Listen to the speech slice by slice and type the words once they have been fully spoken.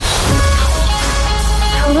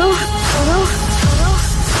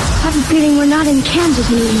feeling we're not in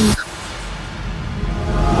Kansas anymore.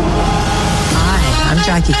 Hi, I'm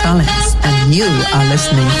Jackie Collins, and you are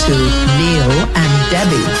listening to Neil and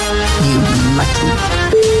Debbie, you lucky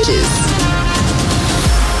bitches.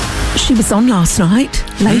 She was on last night,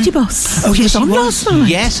 Lady Boss. Oh, she yes, was on last night.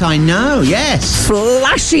 Yes, I know, yes.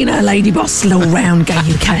 Flashing her Lady Boss all round Gay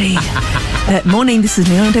UK. Morning, this is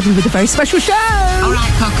Neil and Debbie with a very special show. All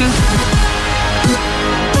right, Cocker.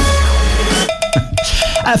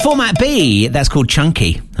 Format B, that's called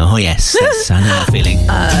Chunky. Oh, yes, I know that feeling.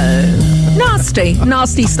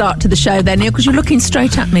 Nasty start to the show there, Neil, because you're looking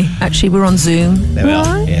straight at me. Actually, we're on Zoom. There we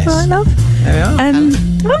are, yes. Right, love. There we are. I'm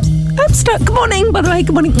good morning, by the way.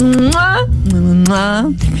 Good morning.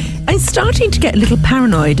 I'm starting to get a little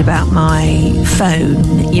paranoid about my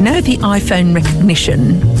phone. You know the iPhone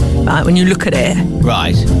recognition, right? When you look at it.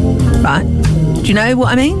 Right. Right. Do you know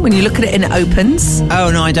what I mean? When you look at it and it opens. Oh,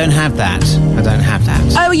 no, I don't have that.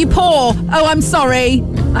 Oh, you poor. Oh, I'm sorry.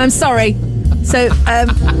 So,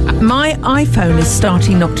 my iPhone is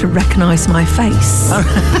starting not to recognise my face,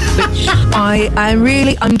 which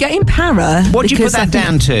I'm getting para. What do you put that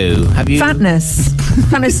down to? Have you fatness?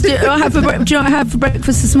 Do I have for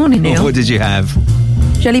breakfast this morning, Neil? What did you have?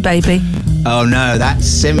 Jelly baby. Oh no, that's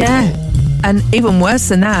simple. Yeah, and even worse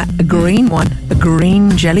than that, a green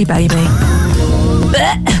jelly baby.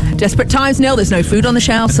 Desperate times, Neil. There's no food on the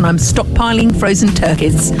shelves, and I'm stockpiling frozen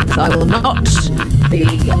turkeys. So I will not be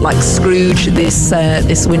like Scrooge this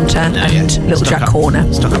winter and Little Jack Horner.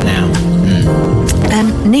 Stock up now.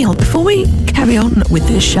 Neil, before we carry on with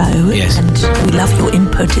this show, and we love your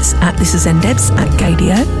input. It's at This Is NDebs at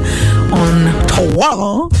Gadio on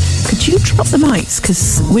Twitter. Could you drop the mics,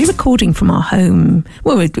 because we're recording from our home.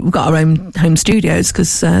 Well, we've got our own home studios,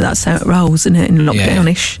 because that's how it rolls, isn't it, in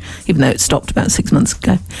lockdown-ish, even though it stopped about 6 months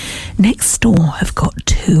ago. Next door have got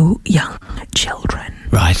 2 young children.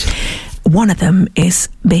 Right. One of them is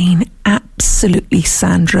being absolutely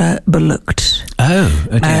Sandra Bullocked. Oh,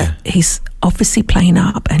 dear. He's obviously playing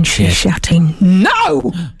up, and she's shouting,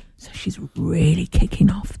 "No!" So she's really kicking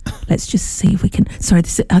off. Let's just see if we can... Sorry,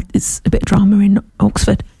 it's a bit of drama in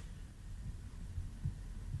Oxford.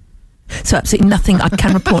 So absolutely nothing I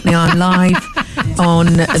can report now. I'm live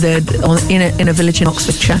in a village in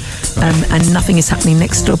Oxfordshire, and nothing is happening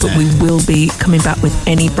next door. But we will be coming back with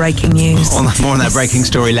any breaking news. More on that breaking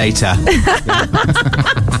story later.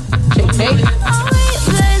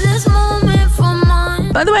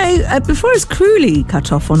 By the way, before I was cruelly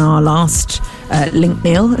cut off on our last link,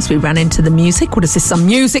 Neil, as we ran into the music. What is this? Some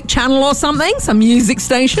music channel or something? Some music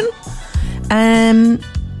station?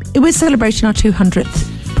 We're celebrating our 200th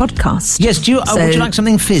podcast. Yes, would you like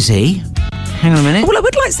something fizzy? Hang on a minute. Well, I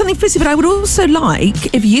would like something fizzy, but I would also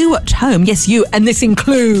like, if you at home, yes, you, and this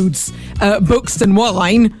includes Books and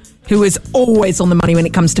Wine, who is always on the money when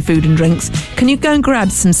it comes to food and drinks, can you go and grab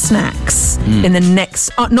some snacks in the next...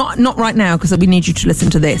 not right now, because we need you to listen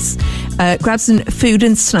to this. Grab some food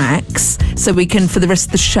and snacks so we can, for the rest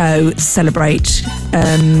of the show, celebrate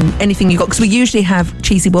anything you got. Because we usually have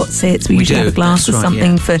cheesy Wotsits, we usually have a glass of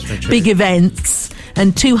something for big events.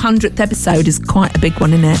 And 200th episode is quite a big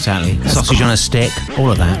one, isn't it? Exactly. Sausage on a stick, all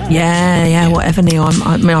of that. Yeah, whatever, Neil.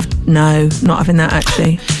 No, not having that,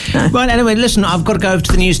 actually. No. Right, anyway, listen, I've got to go over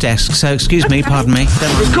to the news desk, so excuse me, pardon me.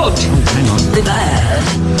 The good. Hang on. The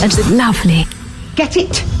bad. And the lovely. Get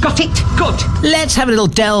it, got it, good. Let's have a little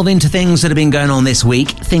delve into things that have been going on this week.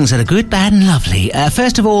 Things that are good, bad and lovely.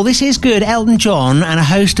 First of all, this is good. Elton John and a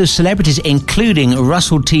host of celebrities, including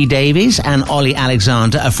Russell T Davies and Ollie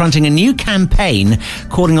Alexander, are fronting a new campaign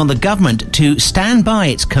calling on the government to stand by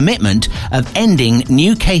its commitment of ending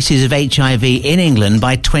new cases of HIV in England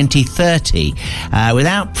by 2030.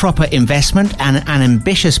 Without proper investment and an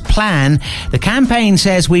ambitious plan, the campaign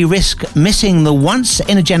says we risk missing the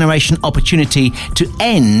once-in-a-generation opportunity to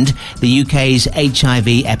end the UK's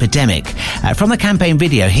HIV epidemic. From the campaign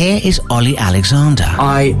video, here is Ollie Alexander.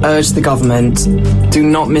 I urge the government, do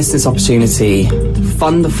not miss this opportunity.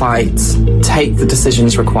 Fund the fight, take the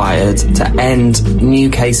decisions required to end new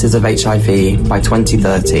cases of HIV by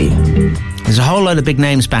 2030. There's a whole load of big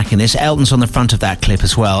names back in this. Elton's on the front of that clip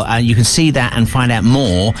as well. You can see that and find out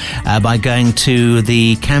more by going to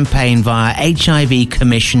the campaign via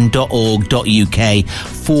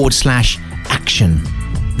hivcommission.org.uk/action.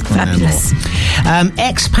 Fabulous.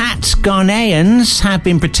 Expat Ghanaians have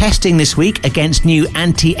been protesting this week against new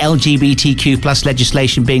anti-LGBTQ plus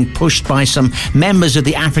legislation being pushed by some members of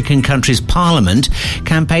the African country's parliament.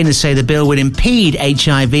 Campaigners say the bill would impede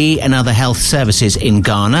HIV and other health services in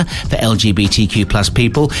Ghana for LGBTQ plus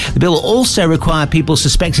people. The bill will also require people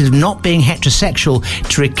suspected of not being heterosexual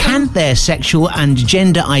to recant their sexual and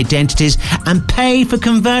gender identities and pay for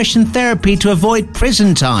conversion therapy to avoid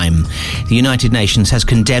prison time. The United Nations has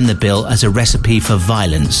condemned the bill as a recipe for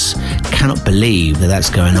violence. Cannot believe that that's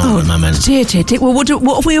going on at the moment. Dear. Well, what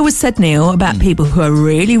have we always said, Neil, about people who are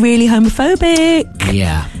really, really homophobic?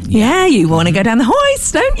 Yeah, you want to go down the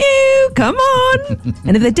hoist, don't you? Come on.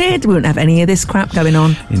 And if they did, we wouldn't have any of this crap going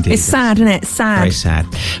on. Indeed. It's sad, isn't it? Sad. Very sad.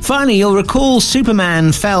 Finally, you'll recall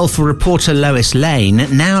Superman fell for reporter Lois Lane.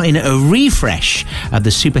 Now in a refresh of the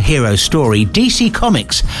superhero story, DC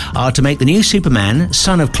Comics are to make the new Superman,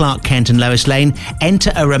 son of Clark Kent and Lois Lane,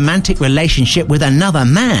 enter a romantic relationship with another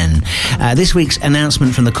man. This week's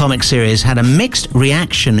announcement from the comic series had a mixed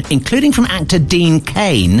reaction, including from actor Dean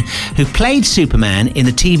Cain, who played Superman in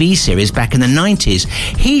the TV series back in the 90s.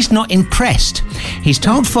 He's not impressed. He's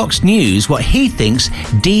told Fox News what he thinks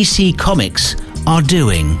DC Comics are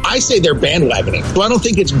doing. I say they're bandwagoning. So I don't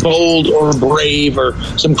think it's bold or brave or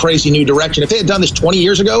some crazy new direction. If they had done this 20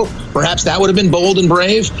 years ago, perhaps that would have been bold and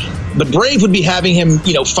brave. But brave would be having him,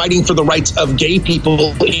 fighting for the rights of gay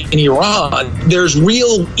people in Iran. There's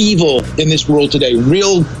real evil in this world today,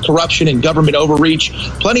 real corruption and government overreach,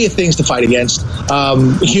 plenty of things to fight against,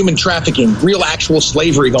 human trafficking, real actual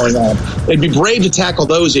slavery going on. It'd be brave to tackle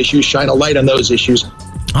those issues, shine a light on those issues.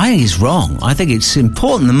 I think he's wrong. I think it's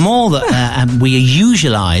important. The more that we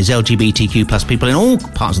usualise LGBTQ plus people in all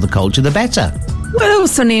parts of the culture, the better. Well,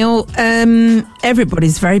 also, Neil,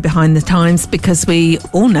 everybody's very behind the times because we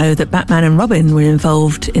all know that Batman and Robin were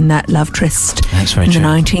involved in that love tryst in the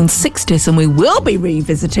 1960s, and we will be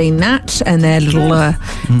revisiting that and their little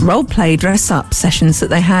role-play dress-up sessions that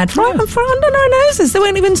they had right in front under our noses. They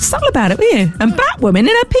weren't even subtle about it, were you? And Batwoman in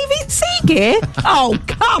her PVC gear? Oh,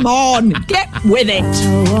 come on, get with it.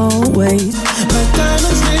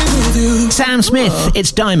 Sam Smith,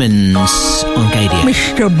 it's Diamonds on Gadia.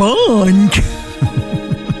 Mr. Bond.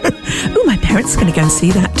 Oh, my parents are going to go and see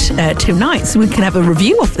that tonight, so we can have a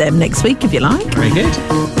review of them next week if you like. Very good.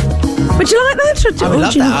 Would you like that? I would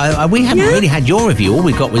love that. We haven't really had your review. All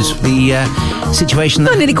we got was the situation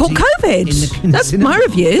that... I nearly caught COVID. That's my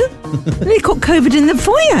review. I nearly caught COVID in the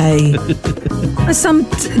foyer. There's some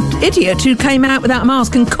idiot who came out without a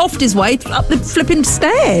mask and coughed his way up the flipping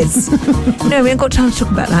stairs. No, we haven't got time to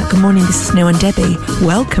talk about that. Good morning, this is Neil and Debbie.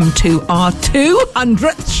 Welcome to our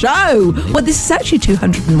 200th show. Well, this is actually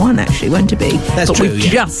 201, actually, won't it be? That's but true,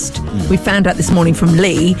 we found out this morning from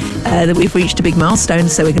Lee that we've reached a big milestone,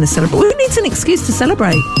 so we're going to celebrate. Who needs an excuse to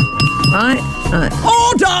celebrate? Right.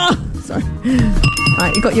 Order! Sorry.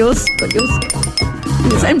 Right, you got yours?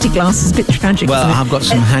 It's empty glass, it's a bit tragic. Well, I've got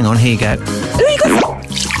some. Hang on, here you go. Oh, you got...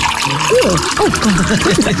 Oh, God.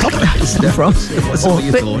 Where did that come from? What's what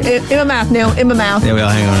you thought? In my mouth, Neil, in my mouth. There we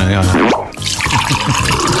are, hang on.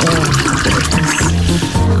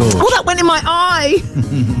 Oh, that went in my eye.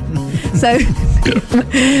 So,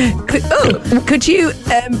 could you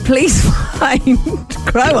please find...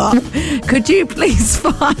 Grow up. Could you please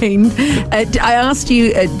find... I asked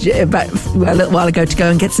you about a little while ago to go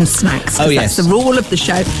and get some snacks. Oh, yes. That's the rule of the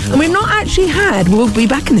show. And we've not actually had... We'll be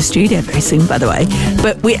back in the studio very soon, by the way.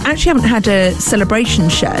 But we actually haven't had a celebration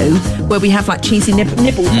show where we have, like, cheesy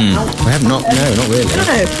nibbles out. We have not. No, not really.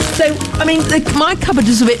 No. So, I mean, my cupboard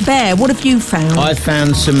is a bit bare. What have you found? I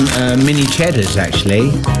found some mini cheddars,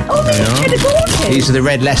 actually. Oh, mini cheddar, gorgeous. These are the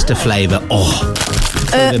Red Leicester flavour.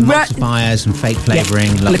 Emulsifiers and fake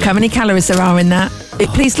flavouring. Yeah. Look how many calories there are in that.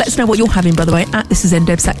 Please let us know what you're having, by the way. This is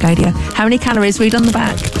Debs at Gadia. How many calories? Read on the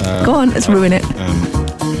back. Go on, let's ruin it.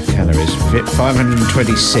 Calories.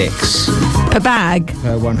 526. Per bag?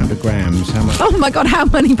 Per 100 grams. How much? Oh my God, how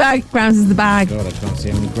many grams is the bag? God, I can't see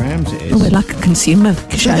how many grams it is. Oh, we're like a consumer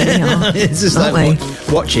show now. It's just aren't like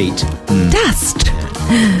we? watch eat. Dust.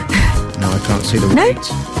 No, I can't see the weight.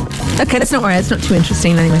 Okay, let's not worry. It's not too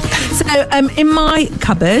interesting anyway. So, in my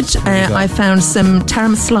cupboard, I found some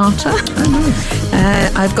taramasalata.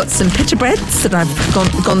 I've got some pita breads that I've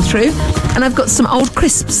gone through, and I've got some old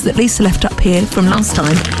crisps that Lisa left up here from last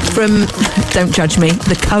time. From, don't judge me,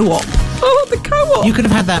 the Co-op. Oh, the Co-op. You could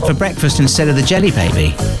have had that for breakfast instead of the Jelly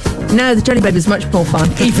Baby. No, the Jelly Baby was much more fun,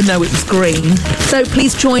 even though it was green. So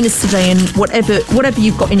please join us today in whatever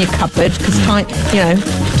you've got in your cupboard, because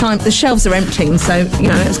the shelves are emptying. So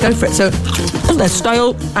let's go for it. So let's stay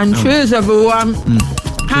and cheers, everyone.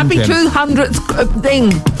 Happy 200th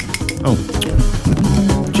thing. Oh,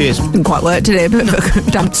 Cheers. Didn't quite work, did it? But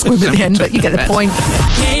damn squib at the end, but you get the point.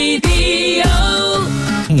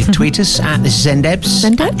 You can tweet us at This Is NDebs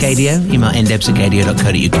at Gadio. Email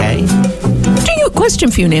ndebs@gadio.co.uk. Do you a question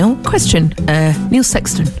for you, Neil? Question. Neil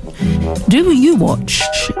Sexton. Do you watch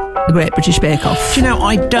The Great British Bake Off? Do you know,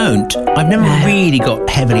 I don't. I've never really got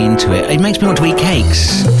heavily into it. It makes me want to eat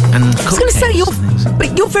cakes and cook I was going to say,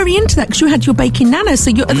 but you're very into that because you had your baking nana, so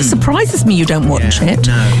it surprises me you don't watch it.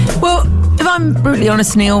 No. Well, if I'm brutally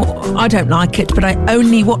honest, Neil, I don't like it, but I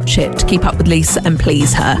only watch it to keep up with Lisa and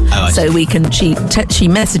please her. So we can. She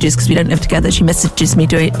messages, because we don't live together, she messages me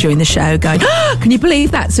during the show going, can you believe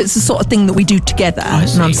that? So it's the sort of thing that we do together,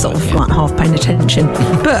 and I'm sort of like half paying attention.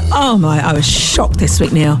 But I was shocked this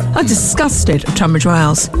week, Neil. I'm disgusted at Tunbridge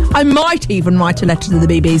Wells. I might even write a letter to the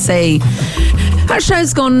BBC. That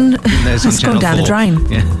show's gone down the drain.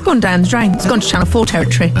 Yeah. Gone down the drain. It's gone to Channel 4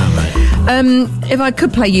 territory. Oh, right. If I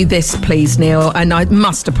could play you this, please, Neil, and I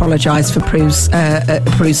must apologise for Prue's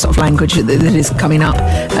sort of language that is coming up.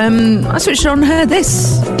 I switched on her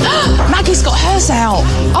this. Maggie's got hers out.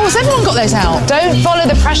 Oh, has everyone got theirs out? Don't follow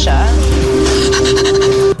the pressure.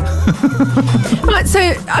 Right,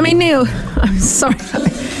 so, I mean, Neil, I'm sorry.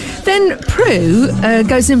 Then Prue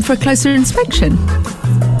goes in for a closer inspection.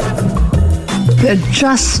 They're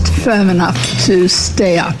just firm enough to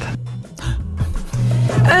stay up.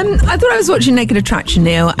 I thought I was watching Naked Attraction,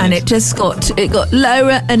 Neil, and it got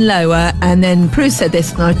lower and lower, and then Prue said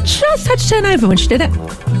this, and I just had to turn over when she did it.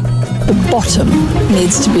 The bottom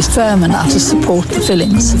needs to be firm enough to support the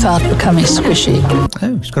fillings without becoming squishy.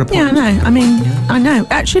 Oh, she's got a point. Yeah, I know. I mean, I know.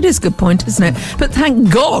 Actually, it is a good point, isn't it? But thank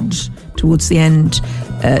God, towards the end,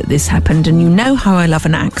 this happened, and you know how I love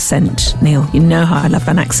an accent, Neil. You know how I love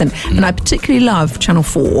an accent, and I particularly love Channel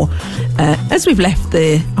 4 as we've left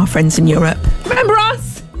our friends in Europe. Remember us?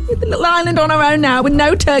 The little island on our own now with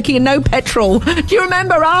no turkey and no petrol. Do you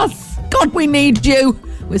remember us? God, we need you.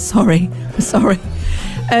 We're sorry.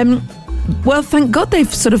 Well, thank God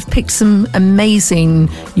they've sort of picked some amazing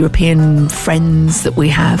European friends that we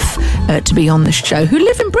have to be on the show who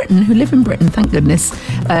live in Britain, thank goodness.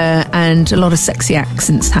 And a lot of sexy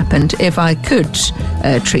accents happened. If I could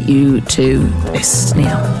treat you to this,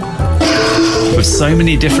 Neil. With so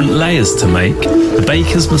many different layers to make, the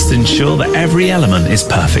bakers must ensure that every element is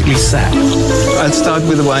perfectly set. I'll start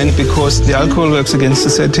with the wine because the alcohol works against the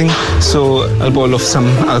setting, so I'll boil off some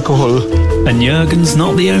alcohol. And Jürgen's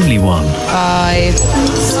not the only one. 5,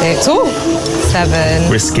 6,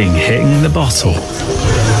 7. Risking hitting the bottle.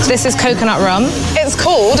 This is coconut rum. It's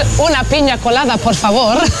called Una Piña Colada, por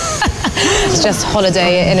favor. It's just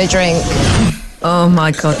holiday in a drink. Oh my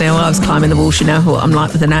God, Neil, I was climbing the walls, you know what I'm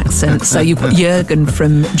like with an accent. So you've got Jürgen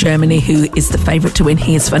from Germany, who is the favourite to win.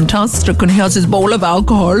 He is fantastic and he has his bowl of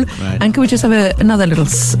alcohol. Right. And can we just have another little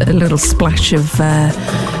splash of the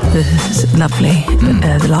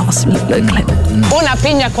last clip? Una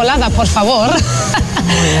piña colada, por favor.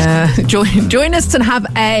 Yeah. Join us and have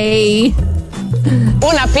a...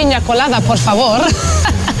 Una piña colada, por favor.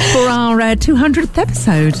 For our 200th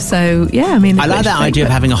episode. So, yeah, I mean... I like that idea of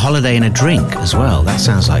having a holiday and a drink as well. That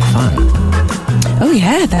sounds like fun. Oh,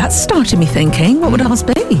 yeah, that's starting me thinking. What would ours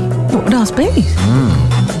be?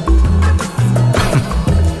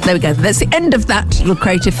 There we go. That's the end of that little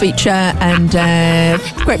creative feature. And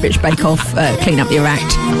Great British Bake Off, clean up your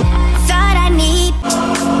act.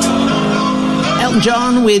 Elton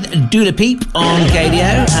John with Dula Peep on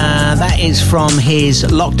Gadio. That is from his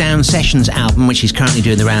Lockdown Sessions album, which he's currently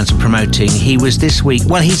doing the rounds of promoting. He was this week...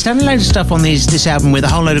 Well, he's done a load of stuff on this album with a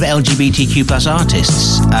whole load of LGBTQ plus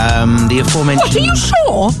artists. The aforementioned... What, are you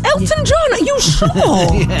sure? Elton John, are you sure?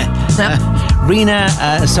 Yeah. Rina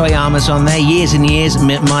Sawayama's on there, Years and Years,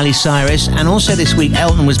 Miley Cyrus, and also this week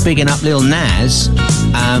Elton was bigging up Lil Nas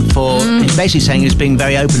for basically saying he was being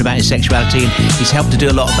very open about his sexuality, and he's helped to do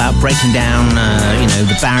a lot about breaking down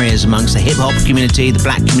the barriers amongst the hip-hop community, the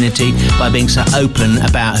black community, by being so open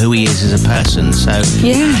about who he is as a person. So Elton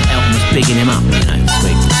was bigging him up this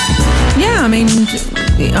week. Yeah, I mean,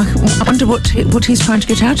 I wonder what he's trying to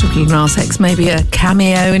get out of Lil Nas X. Maybe a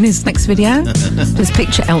cameo in his next video. Just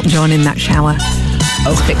picture Elton John in that shower.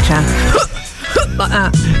 Oh, picture like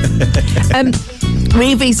that.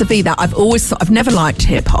 Really, vis-a-vis that, I've always thought, I've never liked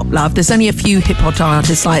hip-hop, love. There's only a few hip-hop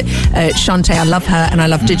artists like Shantae, I love her, and I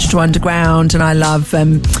love Digital Underground, and I love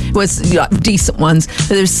decent ones, but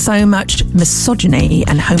there's so much misogyny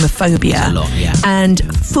and homophobia. It's a lot, yeah. And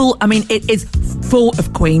it is full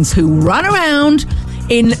of queens who run around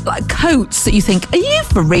in like coats that you think, are you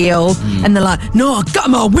for real? And they're like, no, I got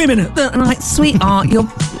my women. And I'm like, sweetheart,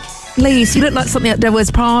 Lise, you look like something out there Wears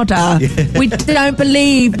Prada. We don't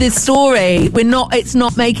believe this story. It's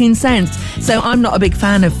not making sense. So I'm not a big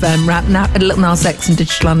fan of rap. Lil Nas X and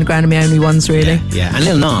Digital Underground are my only ones, really. Yeah. And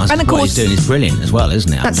Lil Nas, and of what course, he's doing is brilliant as well,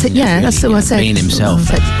 isn't it? That's it, yeah. Really, that's what I said. Being himself,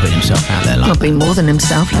 putting himself out there. Not being more than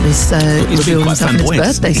himself. Like he's revealed himself on his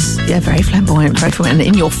birthdays. Yeah, very flamboyant, very flamboyant.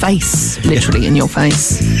 And in your face, literally in your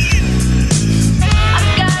face.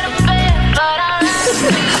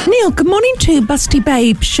 Neil, good morning to Busty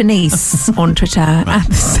Babe Shanice on Twitter.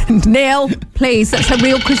 Neil, please, that's her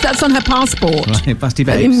real, because that's on her passport. Right, Busty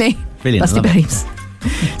Babes. Me. Brilliant. Busty Babes.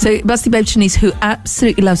 So, Busty Babe Shanice, who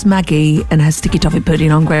absolutely loves Maggie and has sticky toffee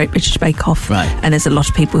pudding on Great British Bake Off. Right. And there's a lot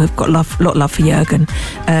of people who've got a lot of love for Jurgen.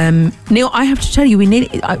 Neil, I have to tell you,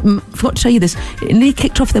 I forgot to tell you this. It nearly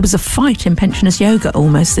kicked off. There was a fight in Pensioners Yoga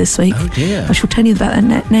almost this week. Oh, dear. I shall tell you about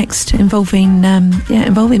that next, involving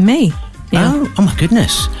me. Yeah. Oh my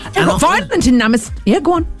goodness. It got violent in Namaste. Yeah,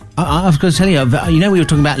 go on. I was going to tell you, we were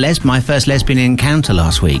talking about my first lesbian encounter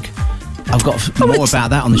last week. I've got more about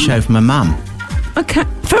that on the show from my mum. Okay.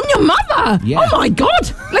 From your mother? Yeah. Oh my God.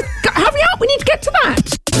 Hurry up, we need to get to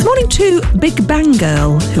that. Morning to Big Bang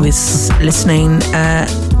Girl, who is listening.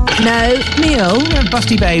 No, Neil.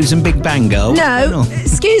 Busty Babes and Big Bang Girl. No,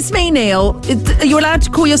 excuse me, Neil. Are you allowed to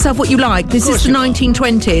call yourself what you like? This is the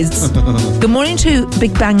 1920s. Good morning to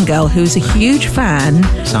Big Bang Girl, who's a huge fan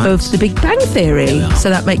of the Big Bang Theory. So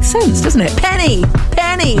that makes sense, doesn't it? Penny.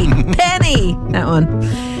 That one.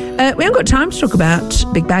 We haven't got time to talk about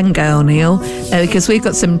Big Bang Girl, Neil, because we've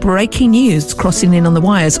got some breaking news crossing in on the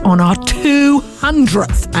wires on our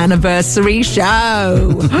 200th anniversary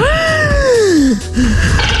show.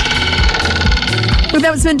 Well,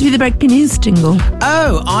 that was meant to be the breaking news jingle.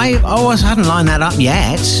 Oh, I hadn't lined that up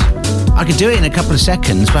yet. I could do it in a couple of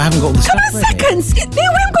seconds, but I haven't got the stuff ready. Seconds? Neil,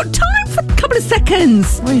 we haven't got time for a couple of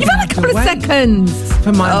seconds. You've had a couple of seconds.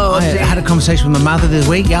 I had a conversation with my mother this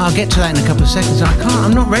week. Yeah, I'll get to that in a couple of seconds.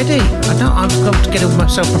 I'm not ready. I've got to get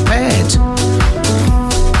myself prepared.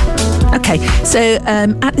 Okay, so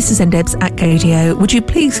at This Is NDebs at Gadio, would you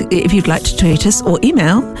please, if you'd like to tweet us or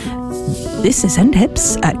email, This Is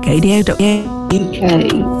NDebs at gadio.uk.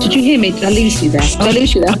 Did you hear me? Did I lose you there?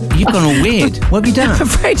 You've gone all weird. What have you done? I'm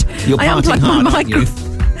afraid I unplugged my microphone.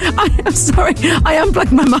 I'm sorry, I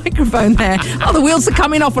unplugged my microphone there. Oh, the wheels are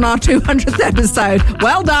coming off on our 200th episode.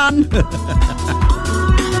 Well done.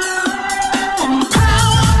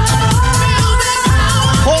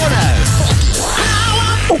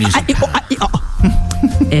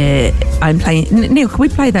 I'm playing. Neil, can we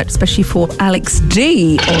play that especially for Alex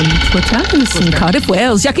D on Twitter, who's in Cardiff,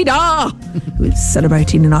 Wales? Yucky da! Who is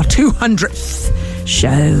celebrating in our 200th show.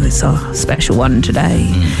 It's our special one today.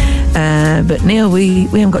 But Neil, we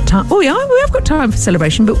haven't got time. Oh yeah, we have got time for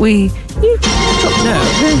celebration, but we. Well, we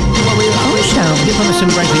give on some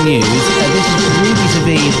breaking news. This is really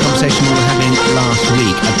vis-a-vis the conversation we were having last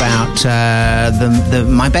week about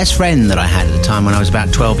my best friend that I had at the time when I was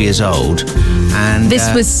about 12 years old. And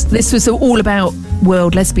this was all about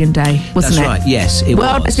World Lesbian Day, wasn't it? That's right, yes, it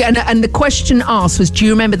World was. Lesbian, and the question asked was, do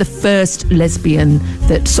you remember the first lesbian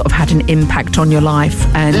that sort of had an impact on your life?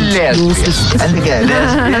 And lesbian. And again,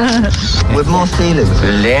 lesbian. With more feelings.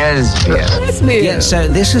 Lesbian. Yeah, so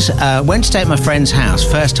this is, went to stay at my friend's house,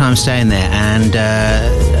 first time staying there, and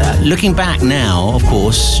looking back now, of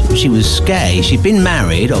course, she was gay. She'd been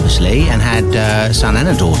married, obviously, and had a son and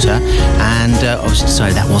a daughter, and obviously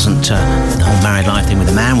decided that wasn't the whole married life thing with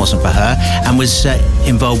a man wasn't for her, and was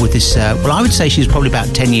involved with this, well, I would say she was probably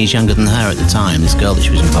about 10 years younger than her at the time, this girl that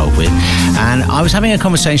she was involved with. And I was having a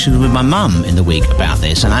conversation with my mum in the week about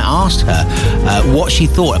this, and I asked her what she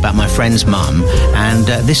thought about my friend's mum, and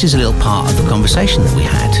this is a little part of the conversation that we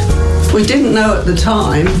had. We didn't know at the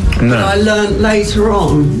time, but I learnt later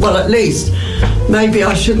on, well, at least, maybe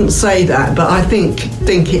I shouldn't say that, but I think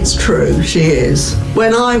it's true, she is.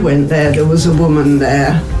 When I went there was a woman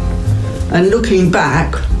there, and looking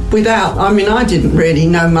back, I didn't really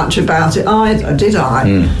know much about it either, did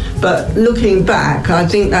I? But looking back, I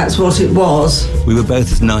think that's what it was. We were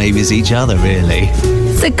both as naive as each other, really.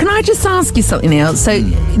 So can I just ask you something else? So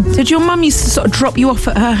did your mum used to sort of drop you off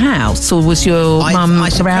at her house, or was your mum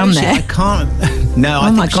around there? I can't. No,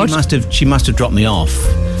 I think she must have dropped me off.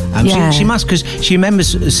 She must, because she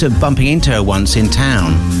remembers sort of bumping into her once in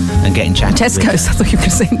town and getting chatted Tesco's, I thought you were going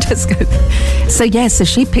to say Tesco's. So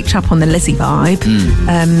she picked up on the Lizzie vibe.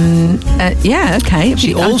 Okay.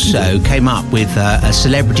 She also came up with a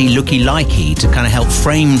celebrity looky-likey to kind of help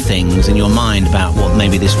frame things in your mind about what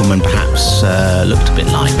maybe this woman perhaps looked a bit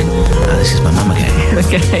like. This is my mum again.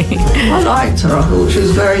 Okay. I liked her. I thought she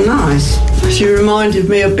was very nice. She reminded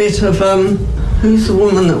me a bit of, who's the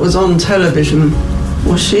woman that was on television?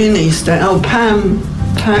 Was she in EastEnders? Oh,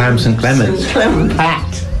 Pam St Clement.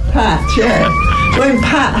 Pat, yeah. When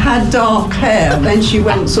Pat had dark hair, then she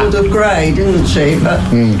went sort of grey, didn't she? But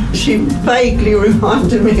she vaguely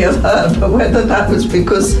reminded me of her, but whether that was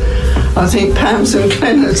because I think Pam St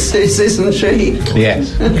Clements isn't she?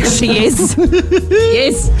 Yes. She is.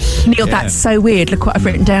 Yes. Neil, that's so weird. Look what I've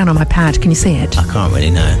written down on my pad. Can you see it? I can't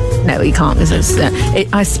really know. No, you can't, because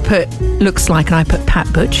I put looks like, and I put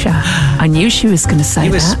Pat Butcher. I knew she was going to say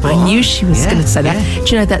that. I knew she was going to say that.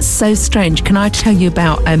 Do you know, that's so strange. Can I tell you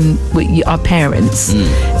about our parents?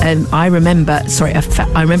 I remember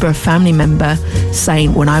a family member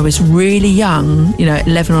saying when I was really young,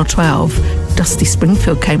 11 or 12, Dusty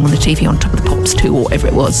Springfield came on the TV on Top of the Pops 2 or whatever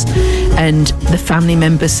it was, and the family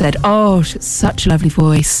member said, "Oh, she's such a lovely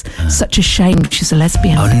voice. Such a shame she's a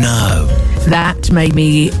lesbian." Oh no! That made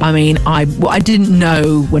me. I didn't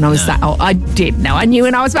know when I was that old. I did know. I knew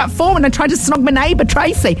when I was about 4 when I tried to snog my neighbour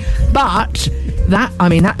Tracy. But that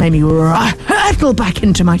made me hurtle back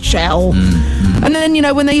into my shell. And then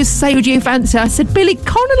when they used to say, "Who do you fancy?" I said Billy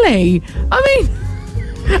Connolly.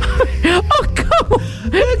 Oh, come on.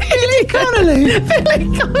 Billy Connolly.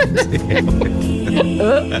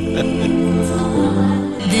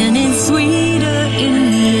 Then it's sweeter in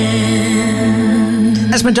the end.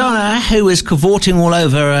 That's Madonna, who was cavorting all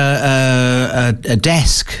over a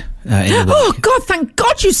desk. Oh, God, thank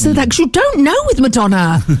God you said that, because you don't know with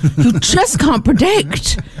Madonna. You just can't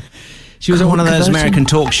predict. She was at one of those American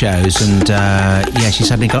talk shows, and she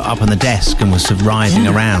suddenly got up on the desk and was sort of writhing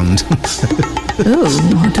around. Oh,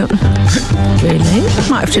 I don't really. I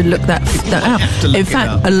might have to look that up. In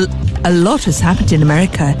fact, a lot has happened in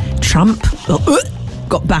America. Trump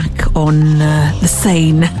got back on the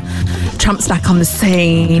scene. Trump's back on the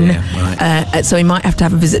scene. Yeah, right. So he might have to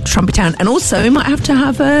have a visit to Trumpy Town, and also he might have to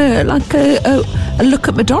have a look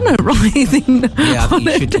at Madonna writhing on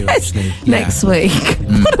a desk next week.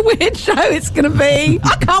 What a weird show it's going to be.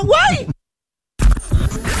 I can't wait.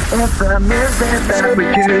 It's the music that we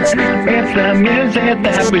choose. It's the music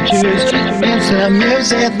that we choose. It's the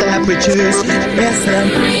music that we choose. It's the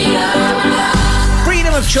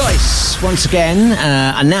freedom of choice once again.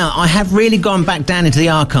 And now I have really gone back down into the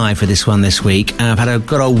archive for this one this week. I've had a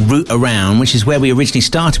good old route around, which is where we originally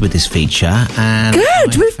started with this feature. And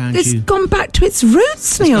good. It's gone back to its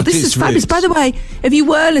roots, Neil. This is fabulous. By the way, if you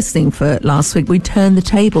were listening for last week, we turned the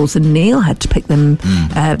tables and Neil had to pick them.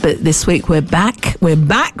 But this week we're back. We're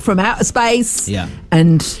back from outer space. Yeah.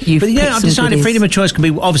 And I've decided freedom of choice can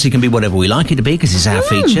be whatever we like it to be, because it's our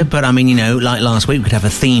feature. But like last week, we could have a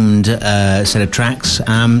themed set of tracks.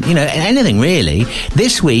 Anything really.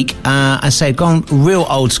 This week, I say, gone real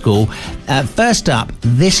old school. First up,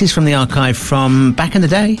 this is from the archive from back in the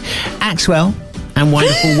day, Axwell and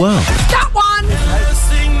Wonderful World. That one!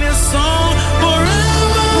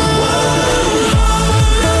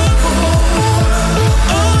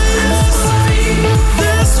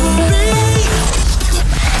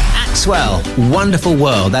 Maxwell, Wonderful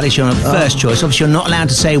World. That is your first choice. Obviously, you're not allowed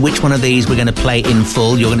to say which one of these we're going to play in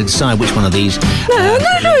full. You're going to decide which one of these. No, I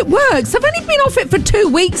know how it works. I've only been off it for 2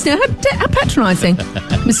 weeks now. How patronising.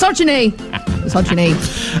 Misogyny.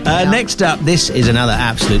 Next up, this is another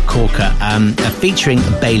absolute corker, featuring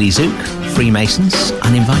Bailey Zook, Freemasons,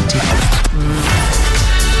 Uninvited.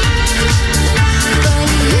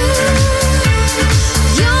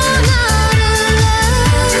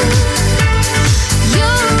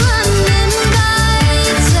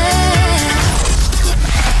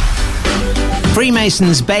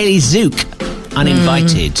 Freemasons, Bailey Zook,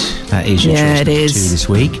 Uninvited. That is your choice number 2 this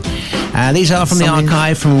week. These are from the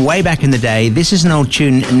archive from way back in the day. This is an old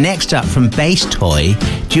tune. Next up from Bass Toy.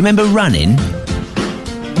 Do you remember Running?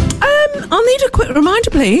 I'll need a quick reminder,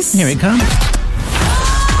 please. Here it comes.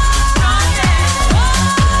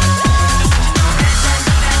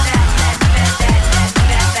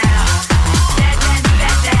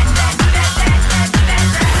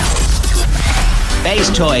 Bass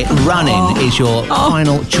Toy, Running is your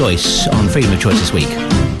final choice on Freedom of Choice this week.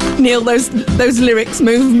 Neil, those lyrics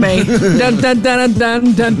move me. Dun, dun, dun,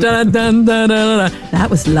 dun, dun, dun, dun, dun, dun. That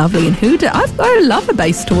was lovely. And I love a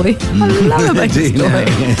bass toy. I love a bass toy.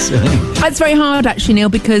 Yes. It's very hard, actually, Neil,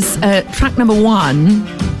 because track number 1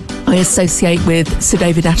 I associate with Sir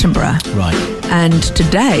David Attenborough. Right. And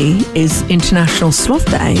today is International Sloth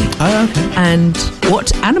Day. Oh, okay. And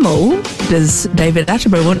what animal does David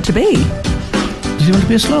Attenborough want to be? Does he want to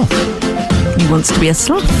be a sloth? He wants to be a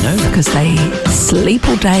sloth. No. Because they sleep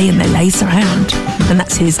all day and they laze around. And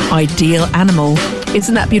that's his ideal animal.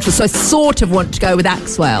 Isn't that beautiful? So I sort of want to go with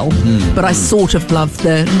Axwell, but I sort of love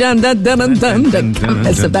the dun dun dun dun dun dun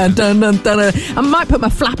dun dun dun dun. I might put my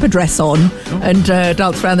flapper dress on and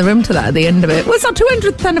dance around the room to that at the end of it. Well, it's our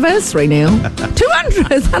 200th anniversary, Neil.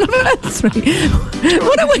 200th anniversary.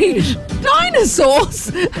 What are we?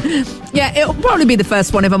 Dinosaurs? Yeah, it'll probably be the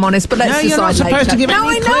first one if I'm honest, but let's decide later. You're not supposed to give No,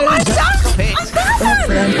 I know, I don't.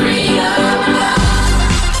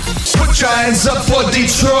 Put your hands up for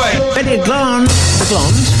Detroit. Betty Legrand.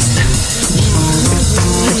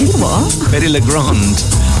 What? Betty Legrand.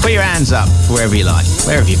 Put your hands up wherever you like,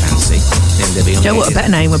 wherever you fancy. Do you know what a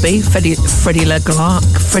better name would be? Freddie Legland.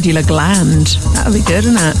 That would be good,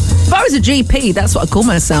 wouldn't it? If I was a GP, that's what I'd call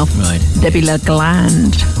myself. Right. Debbie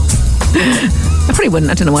Legland. I probably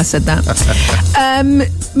wouldn't. I don't know why I said that.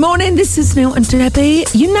 Morning, this is Neil and Debbie.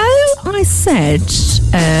 You know, I said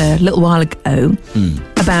a little while ago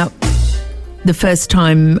about the first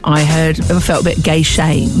time I felt a bit gay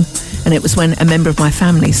shame, and it was when a member of my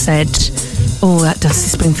family said, "Oh, that Dusty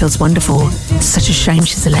Springfield's wonderful. It's such a shame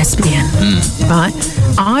she's a lesbian." Right?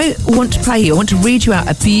 I want to read you out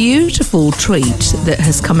a beautiful tweet that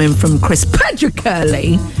has come in from Chris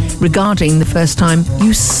Padgett-Curley regarding the first time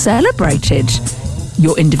you celebrated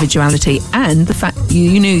your individuality and the fact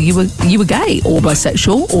you knew you were gay or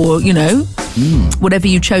bisexual or, whatever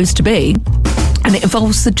you chose to be. And it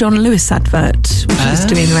involves the John Lewis advert, which is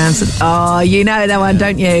doing the rounds. Oh, you know that one,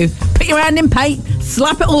 don't you? Put your hand in paint,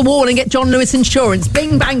 slap it on the wall and get John Lewis insurance.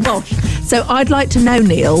 Bing, bang, bosh. So I'd like to know,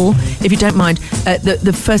 Neil, if you don't mind,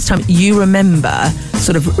 the first time you remember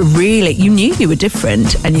sort of really, you knew you were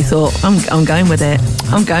different and you thought, I'm going with it.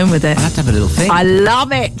 I'm going with it. I have to have a little thing. I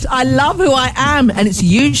love it. I love who I am. And it's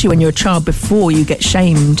usually when you're a child before you get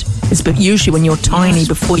shamed. It's usually when you're tiny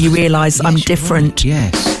before you realise I'm different. Right.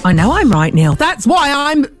 Yes. I know I'm right, Neil. That's why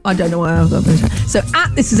I don't know why I've got this. So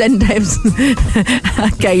at This Is NDevs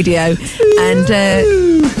Gadio. And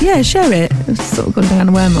share it. It's sort of gone down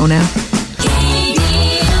a wormhole now.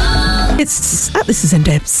 It's at This Is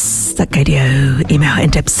NDevs Gadio. Email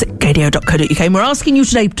ndevs@gadio.co.uk. And we're asking you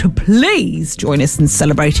today to please join us in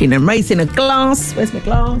celebrating and raising a glass. Where's my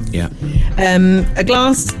glass? Yeah. A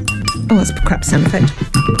glass. Oh, that's a crap sound effect.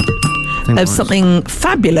 Of something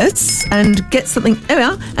fabulous and get something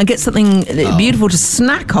beautiful to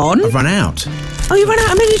snack on. I've run out. Oh, you run out?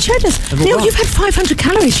 How many cheddars? Neil, you've had 500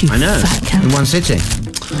 calories, I know. In one sitting.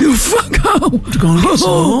 You fuck out. Go and get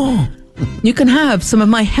some more. You can have some of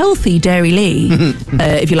my healthy Dairy Lee,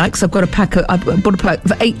 if you like. So I bought a pack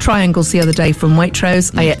of 8 triangles the other day from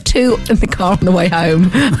Waitrose. I ate 2 in the car on the way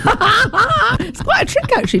home. It's quite a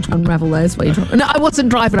trick, actually, to unravel those. No, I wasn't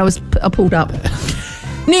driving. I pulled up.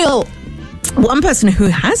 Neil, one person who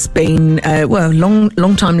has been,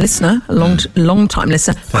 long-time listener,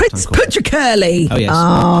 Chris Padgett-Curley. Oh, yes.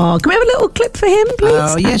 Oh, can we have a little clip for him, please?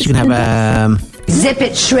 Oh, yes, you can have Zip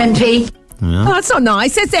it, Shrimpy. Yeah. Oh, that's not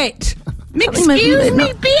nice, is it? Excuse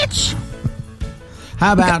me, bitch.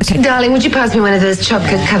 How about... Okay. Darling, would you pass me one of those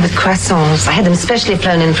chocolate-covered croissants? I had them specially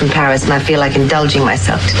flown in from Paris and I feel like indulging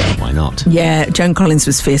myself today. Why not? Yeah, Joan Collins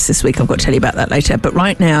was fierce this week. I've got to tell you about that later. But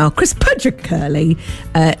right now, Chris Padgett-Curley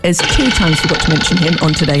is 2 times forgot to mention him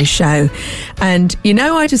on today's show. And,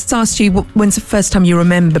 I just asked you, when's the first time you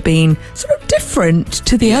remember being sort of different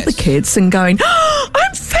to the other kids and going, oh,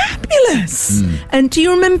 I'm fabulous. And do you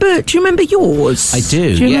remember yours? I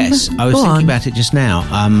do, yes. I was thinking about it just now.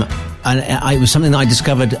 And it was something that I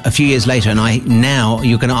discovered a few years later, and now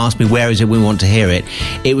you're going to ask me where is it we want to hear it.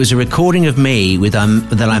 It was a recording of me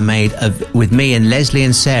that I made with me and Leslie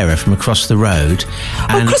and Sarah from across the road.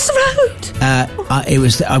 And across the road.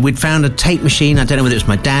 We'd found a tape machine. I don't know whether it was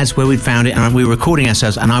my dad's where we'd found it, and we were recording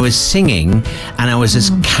ourselves. And I was singing, and I was as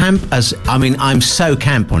camp as I'm so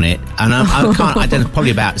camp on it, and I can't. I don't know, probably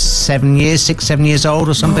about 7 years old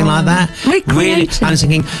or something like that. Really, I'm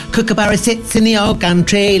singing "Kookaburra sits in the old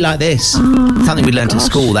country" like this. Something we learned at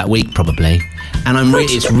school that week, probably. And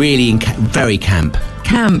it's really very camp.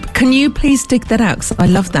 Camp. Can you please dig that out? Because I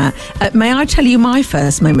love that. May I tell you my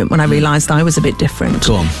first moment when I realised I was a bit different?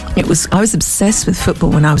 Go on. I was obsessed with football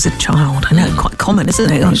when I was a child. I know, quite common,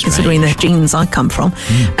 isn't it? Considering the genes I come from.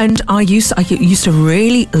 And I used to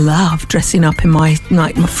really love dressing up in my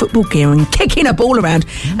football gear and kicking a ball around.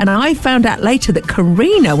 And I found out later that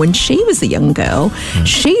Karina, when she was a young girl,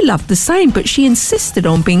 she loved the same, but she insisted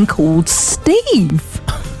on being called Steve.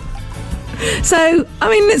 So,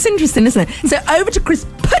 it's interesting, isn't it? So, over to Chris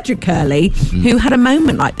Padgett-Curley, who had a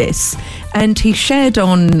moment like this, and he shared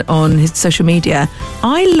on his social media,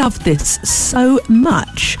 I love this so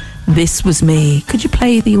much. This was me. Could you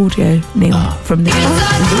play the audio, Neil, from the...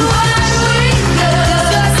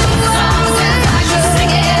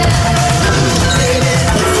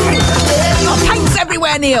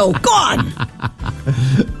 Neil. Go on.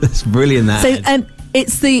 That's brilliant, that. So,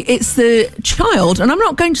 it's the child, and I'm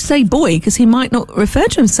not going to say boy because he might not refer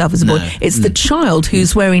to himself as a boy. No. It's the child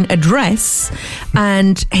who's wearing a dress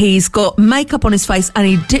and he's got makeup on his face and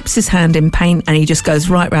he dips his hand in paint and he just goes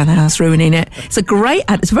right round the house ruining it. It's a great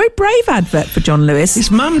it's a very brave advert for John Lewis. His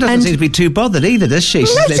mum doesn't seem to be too bothered either, does she?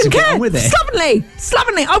 She just lets him get on with it. Slovenly.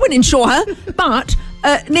 I wouldn't insure her, but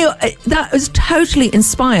Neil, that was totally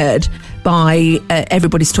inspired by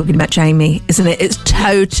Everybody's Talking About Jamie, isn't it? It's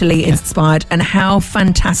totally inspired, and how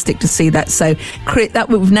fantastic to see that. So that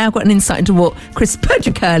we've now got an insight into what Chris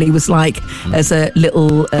Perger-Curley was like as a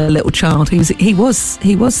little child. He was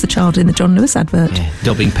the child in the John Lewis advert. Yeah,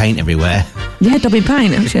 daubing paint everywhere. Yeah, daubing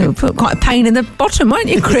paint. Actually, put quite a pain in the bottom, weren't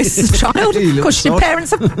you, Chris, as a child? Of course, your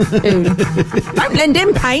parents have. Don't lend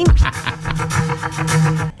him paint.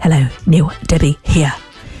 Hello, Neil, Debbie here.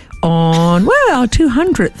 On our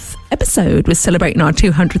 200th episode. We're celebrating our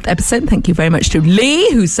 200th episode. Thank you very much to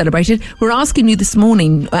Lee, who's celebrated. We're asking you this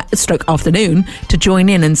morning, stroke afternoon, to join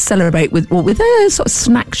in and celebrate with sort of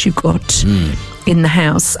snacks you've got in the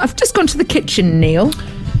house. I've just gone to the kitchen, Neil.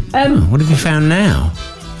 What have you found now?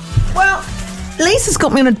 Well, Lisa's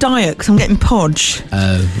got me on a diet because I'm getting podge.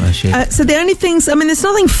 Oh, I see. So the only things, there's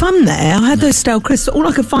nothing fun there. I had those stale crisps. All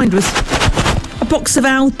I could find was a box of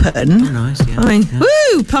Alpen. Oh, nice, yeah.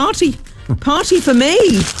 Woo, party for me.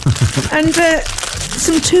 And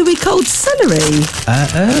some 2-week-old celery.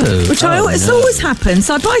 Which always happens.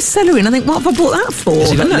 So I buy celery and I think, what have I bought that for?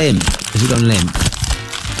 Has it got limp? Has it got limp?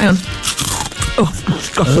 Hang on. Oh,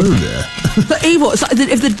 God. But evil. It's like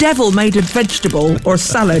if the devil made a vegetable or a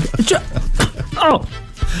salad. It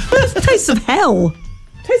tastes of hell.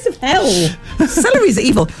 Taste of hell. Celery's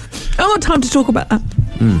evil. I don't have time to talk about that.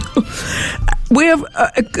 We have.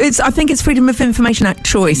 I think it's Freedom of Information Act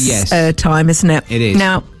choice time, isn't it? It is.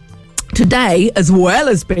 Now, today, as well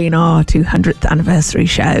as being our 200th anniversary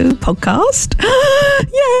show podcast,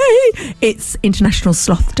 yay! It's International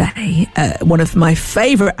Sloth Day. One of my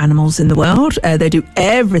favourite animals in the world. They do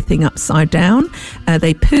everything upside down.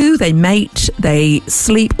 They poo, they mate, they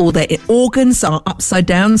sleep. All their organs are upside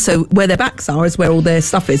down. So where their backs are is where all their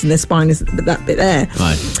stuff is, and their spine is that bit there.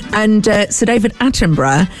 Right. And Sir David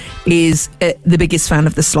Attenborough is the biggest fan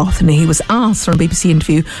of the sloth, and he was asked on a BBC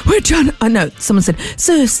interview, someone said,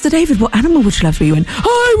 Sir David, what animal would you love to be? He went,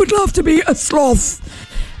 I would love to be a sloth.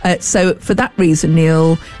 So for that reason,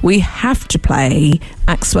 Neil, we have to play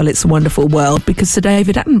Axwell It's a Wonderful World, because Sir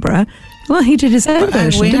David Attenborough, well, he did his own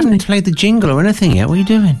version, we didn't haven't he? played the jingle or anything yet. What are you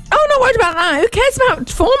doing? Oh, not worried about that. Who cares about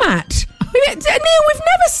format? Neil, we've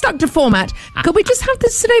never stuck to format. Could we just have the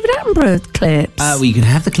Sir David Attenborough clips? Well, you can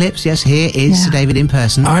have the clips. Yes, here is Sir David in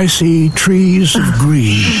person. I see trees of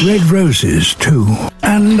green, red roses too.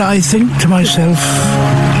 And I think to myself,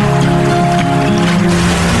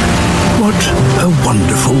 what a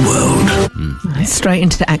wonderful world. Right, straight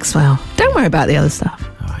into Axwell. Don't worry about the other stuff.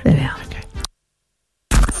 All right. There we are. Okay.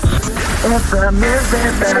 It's the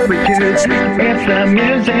music that we choose. It's the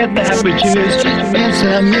music that we choose. It's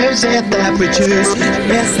the music that we choose.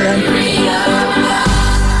 It's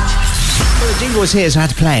Well, the jingle was here, so I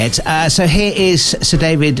had to play it. So here is Sir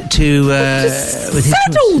David with his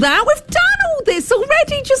said all that. We've done all this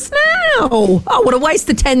already just now. Oh, what a waste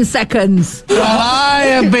of 10 seconds. Well, I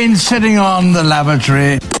have been sitting on the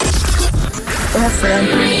lavatory.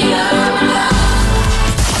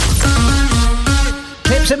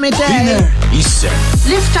 Clips at midday. Yes, sir.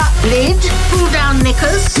 Lift up lid, pull down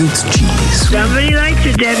knickers. Good cheese. Somebody likes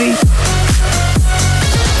it, Debbie.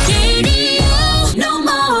 No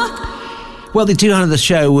more. Well, the 200 of the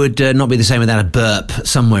show would not be the same without a burp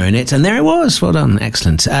somewhere in it. And there it was. Well done.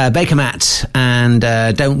 Excellent. Baker Matt and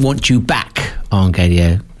Don't Want You Back on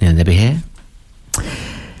KDO. Yeah, they'll be here.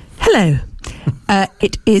 Hello.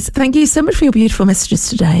 It is. Thank you so much for your beautiful messages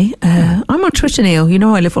today. I'm on Twitter, Neil. You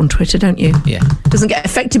know I live on Twitter, don't you? Yeah. Doesn't get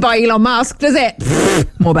affected by Elon Musk, does it?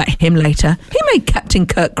 More about him later. He made Captain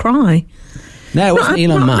Kirk cry. No, it wasn't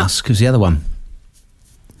Elon Musk. It was the other one.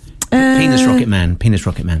 Penis Rocket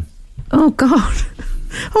Man. Oh, God.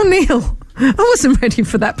 Oh, Neil. I wasn't ready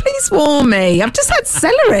for that. Please warn me. I've just had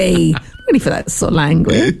celery. I'm ready for that sort of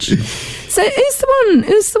language. So who's the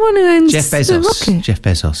one who owns Jeff Bezos. the rocket? Jeff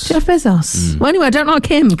Bezos. Well, anyway, I don't like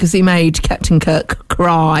him because he made Captain Kirk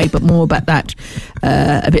cry, but more about that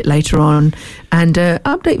a bit later on. And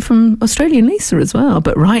update from Australian Lisa as well.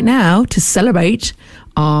 But right now, to celebrate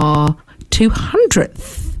our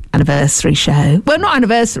 200th anniversary show. Well, not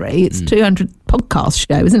anniversary, it's 200th podcast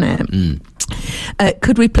show, isn't it?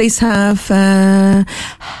 Could we please have... No,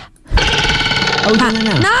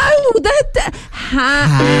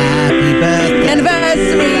 Happy birthday.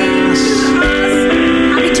 Anniversary.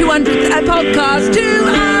 Happy 200th podcast to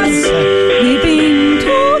us. We've been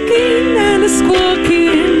talking and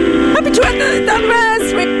squawking. Happy 200th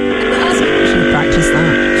anniversary. Should have practiced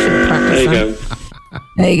that.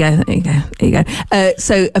 There you go. There you go.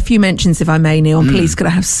 So a few mentions, if I may, Neil. Please, could I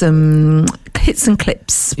have some hits and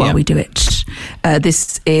clips while we do it?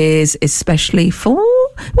 This is especially for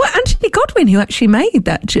Anthony Godwin, who actually made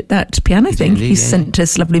that piano thing. He sent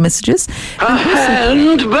us lovely messages.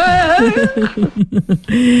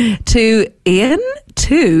 To Ian.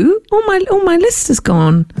 All my list has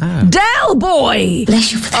gone. Del boy.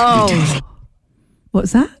 Bless you for that.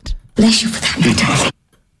 What's that? Bless you for that, my darling.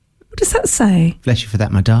 What does that say? Bless you for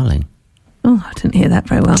that, my darling. Oh, I didn't hear that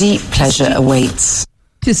very well. Deep pleasure awaits.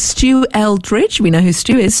 To Stu Eldridge, we know who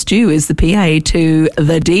Stu is. Stu is the PA to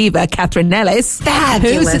the diva, Catherine Nellis.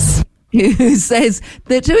 Fabulous. Who says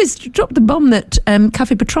that who's dropped the bomb that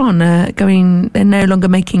Café Patron they're no longer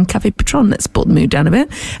making Café Patron. That's brought the mood down a bit.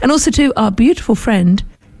 And also to our beautiful friend,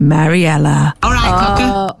 Mariella. All right,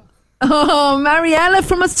 Cocker. Oh, Mariella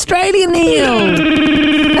from Australia, Neil. Mariella,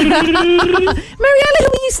 who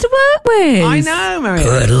we used to work with. I know,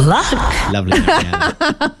 Mariella. Good luck. Lovely,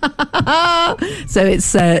 Mariella. So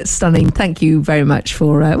it's stunning. Thank you very much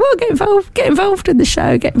for get involved in the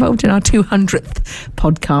show. Get involved in our 200th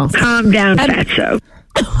podcast. Calm down, fatso.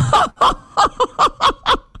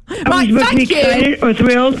 I was both excited or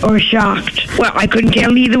thrilled or shocked. Well, I couldn't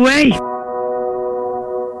tell either way.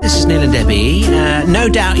 This is Neil and Debbie. No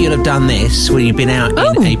doubt you'll have done this when you've been out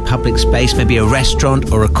in a public space, maybe a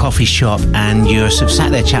restaurant or a coffee shop, and you're sort of sat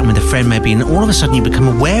there chatting with a friend maybe, and all of a sudden you become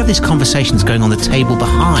aware of this conversation that's going on the table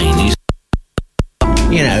behind.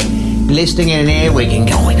 You know, listening in an earwig and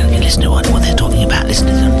going, oh, listen to what they're talking about, listen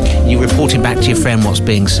to them. You're reporting back to your friend what's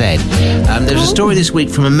being said. There's a story this week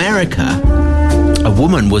from America. A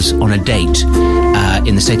woman was on a date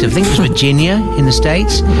in the state of, I think it was Virginia in the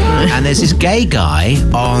States, and there's this gay guy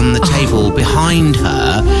on the table behind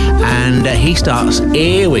her, and he starts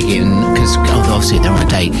earwigging, because obviously they're on a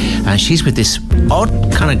date, and she's with this odd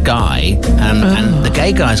kind of guy, and the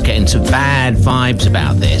gay guy's getting some bad vibes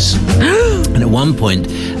about this. And at one point,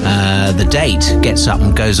 the date gets up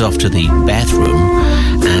and goes off to the bathroom,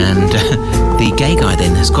 and the gay guy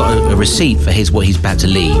then has got a receipt for what he's about to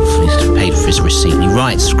leave. He's paid for his receipt.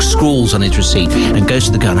 He scrawls on his receipt and goes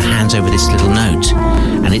to the girl and hands over this little note.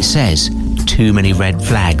 And it says, "Too many red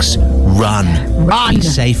flags. Run. Be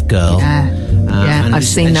safe, girl." Yeah, I've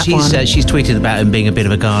seen that one. She's tweeted about him being a bit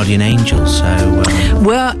of a guardian angel. So,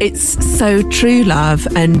 well, it's so true, love,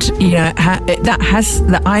 and you know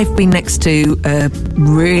that I've been next to a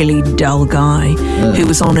really dull guy who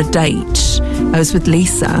was on a date. I was with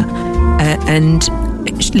Lisa, and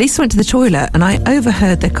Lisa went to the toilet, and I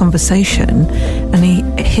overheard their conversation. And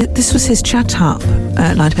this was his chat up,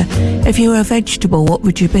 like, if you were a vegetable, what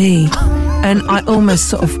would you be? And I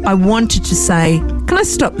almost I wanted to say, can I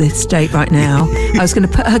stop this date right now? I was going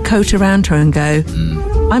to put her coat around her and go,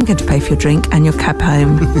 I'm going to pay for your drink and your cab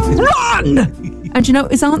home. Run! And you know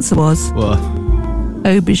what his answer was? What?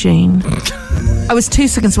 Aubergine. I was 2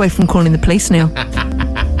 seconds away from calling the police, Neil.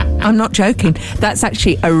 I'm not joking. That's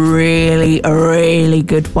actually a really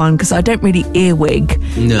good one, because I don't really earwig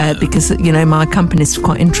because you know my company's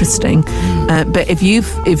quite interesting. But if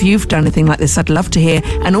you've done anything like this, I'd love to hear.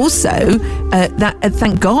 And also,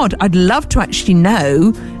 thank God, I'd love to actually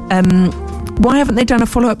know why haven't they done a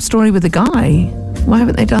follow-up story with the guy? Why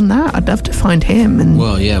haven't they done that? I'd love to find him. And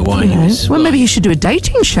well, yeah, why? Maybe you should do a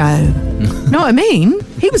dating show. Know what I mean?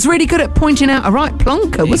 He was really good at pointing out a right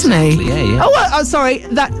plonker, wasn't he? Yeah. Oh, sorry,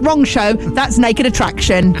 that wrong show. That's Naked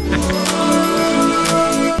Attraction.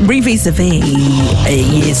 Vis-a-vis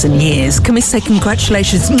years and years, can we say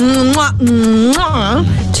congratulations to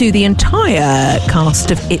the entire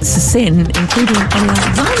cast of It's a Sin, including Ollie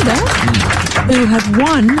Alexander, who have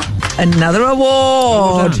won another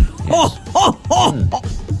award.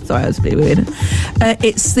 Sorry, I was a bit weird.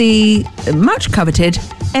 It's the much coveted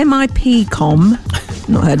MIPCOM,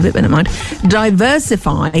 not heard of it, but never mind,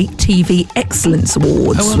 Diversify TV Excellence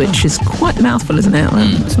Awards, which is quite a mouthful, isn't it?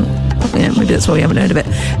 Yeah, maybe that's why we haven't heard of it.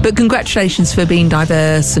 But congratulations for being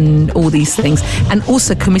diverse and all these things. And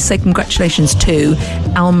also, can we say congratulations to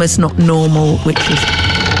Alma's Not Normal, which is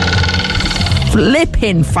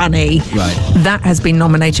flipping funny. Right. That has been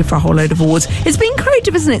nominated for a whole load of awards. It's been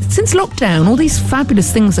creative, isn't it? Since lockdown, all these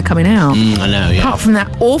fabulous things are coming out. I know, yeah. Apart from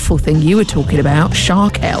that awful thing you were talking about,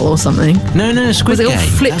 Shark Hell or something. No, Squid Game.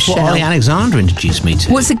 That's what Ollie Alexander introduced me to.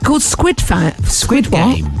 What's it called? Squid Game.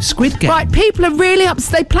 Squid Game. Right, people are really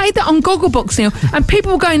upset. They played that on Gogglebox, Neil, and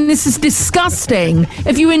people were going, this is disgusting.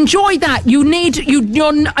 If you enjoy that,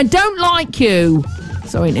 I don't like you.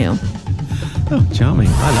 Sorry, Neil. Oh, charming.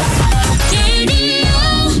 I love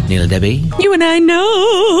it. Neil and Debbie. You and I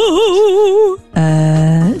know.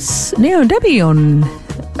 It's Neil and Debbie on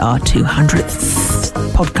our 200th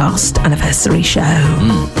podcast anniversary show.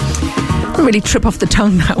 Doesn't really trip off the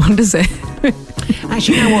tongue, that one, does it?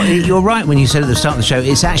 Actually, you know what? You're right when you said at the start of the show,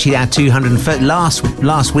 it's actually our 201st.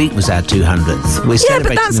 Last week was our 200th. Yeah,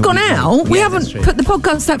 but that's gone out. We haven't put the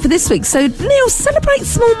podcast out for this week. So, Neil, celebrate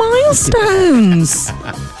small milestones.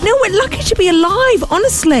 Neil, we're lucky to be alive,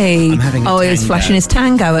 honestly. I'm having a he's flashing his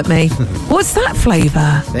tango at me. What's that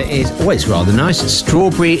flavour? There is. Oh, it's rather nice. It's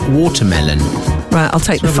strawberry watermelon. Right, I'll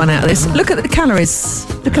take the fun out of this. Look at the calories.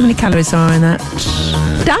 Look how many calories are in that.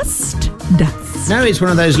 Dust. No, it's one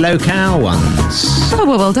of those low-cal ones. Oh,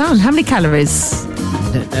 well done. How many calories?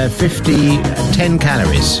 10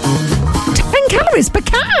 calories. 10 calories per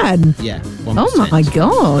can? Yeah. 1%. Oh, my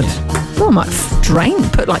God. Yeah. Well, I might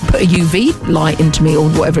put a UV light into me or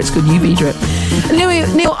whatever it's called, UV drip.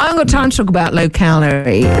 Neil, I haven't got time to talk about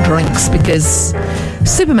low-calorie drinks because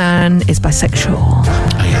Superman is bisexual. Oh,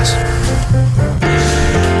 yes.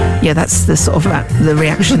 Yeah, that's the sort of the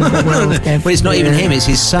reaction that the world gave. Well, it's not even him, it's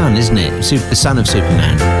his son, isn't it? The son of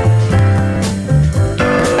Superman.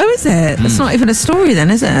 Oh, is it? That's not even a story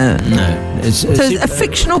then, is it? No. It's a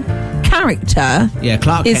fictional character. Yeah,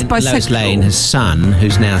 Clark is Kent, bisexual. Lois Lane, his son,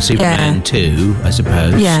 who's now Superman 2, I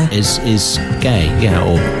suppose, is gay,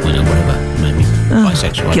 or whatever, maybe.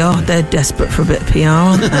 Bisexual. God, they're desperate for a bit of PR,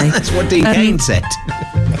 aren't they? That's what Dean Cain said.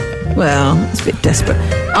 Well, it's a bit desperate.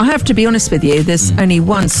 I have to be honest with you, there's only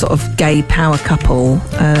one sort of gay power couple,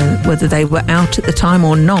 whether they were out at the time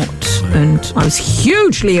or not. And I was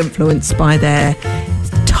hugely influenced by their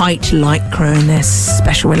tight lycra and their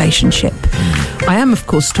special relationship. I am, of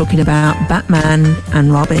course, talking about Batman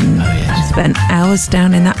and Robin. Oh, yes. I spent hours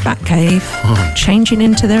down in that Batcave, changing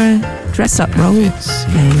into their dress-up role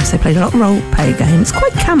games. They played a lot of role-play games.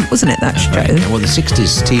 Quite camp, wasn't it, that show? Well, the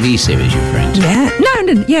 60s TV series you're referring to. Yeah. No,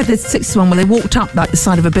 the 60s one where they walked up like the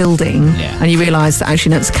side of a building and you realise that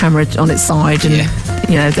actually there's a camera on its side and,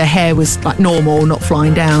 their hair was like normal, not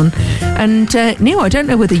flying down. And, Neil, I don't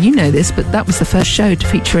know whether you know this, but that was the first show to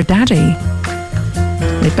feature a daddy.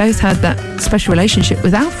 They both had that special relationship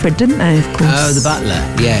with Alfred, didn't they, of course? Oh, the butler.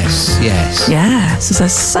 Yes. Yeah, so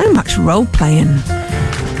there's so much role-playing,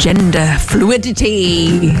 gender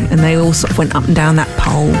fluidity, and they all sort of went up and down that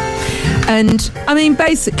pole. And, I mean,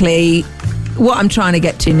 basically, what I'm trying to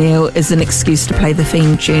get to, Neil, is an excuse to play the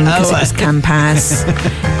theme tune because it was Camp-As.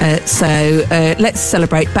 So let's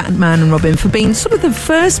celebrate Batman and Robin for being sort of the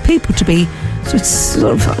first people to be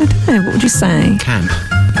sort of I don't know, what would you say? Camp.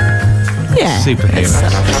 Yeah. Superhero.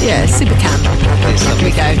 Super camp. Here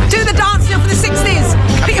we go. Do the dance now for the 60s.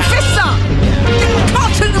 Put your fists up.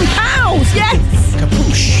 Cartoon and pals. Yes.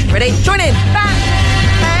 Kapoosh. Ready? Join in.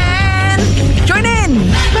 Batman. Join in.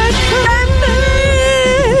 Batman.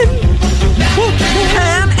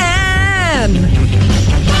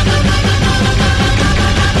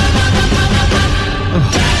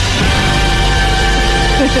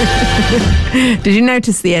 Did you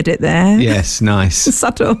notice the edit there? Yes, nice.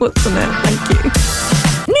 Subtle, wasn't it? Thank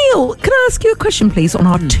you. Neil, can I ask you a question, please, on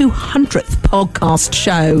our 200th podcast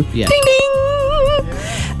show? Yeah. Ding,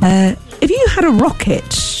 ding! If you had a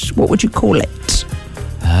rocket, what would you call it?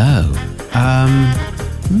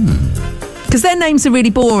 Because their names are really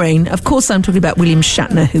boring. Of course, I'm talking about William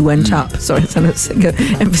Shatner, who went up. Sorry, it's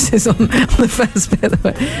emphasis on the first bit of the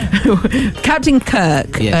word. Captain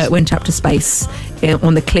Kirk went up to space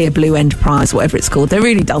on the Clear Blue Enterprise, whatever it's called. They're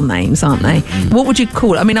really dull names, aren't they? What would you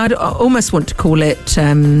call it? I mean, I almost want to call it...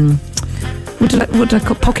 what did I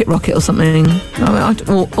call Pocket Rocket or something?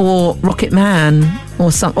 Or Rocket Man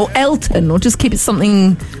or Elton, or just keep it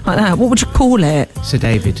something like that. What would you call it? Sir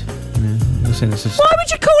David. Why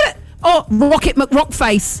would you call it? Oh, Rocket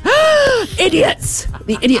McRockface. Idiots.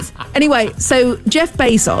 The idiots. Anyway, so Jeff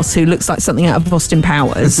Bezos, who looks like something out of Austin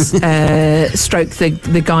Powers, stroke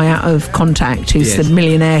the guy out of Contact, who's the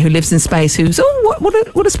millionaire who lives in space, who's,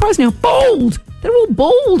 what a surprise now, bald. They're all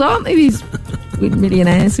bald, aren't they, these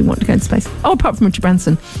millionaires who want to go into space? Oh, apart from Richard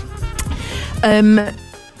Branson.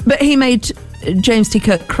 But he made James T.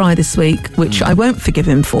 Kirk cry this week, which I won't forgive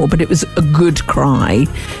him for, but it was a good cry.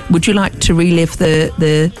 Would you like to relive the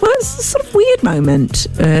it's a sort of weird moment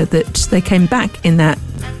that they came back in that,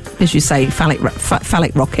 as you say, phallic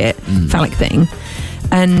rocket, phallic thing.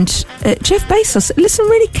 And Jeff Bezos, listen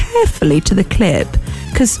really carefully to the clip,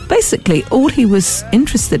 because basically all he was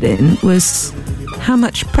interested in was how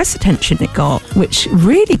much press attention it got, which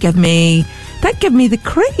really gave me That gave me the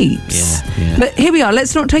creeps. Yeah. But here we are.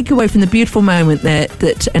 Let's not take away from the beautiful moment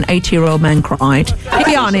that an 80-year-old man cried. Here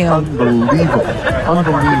we are, Neil. Unbelievable.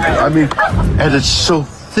 I mean, and it's so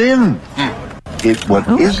thin.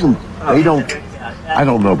 Isn't, I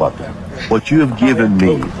don't know about that. What you have given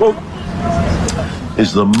me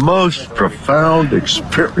is the most profound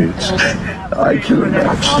experience I can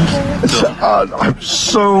imagine. I'm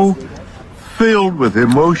so filled with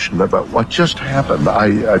emotion about what just happened.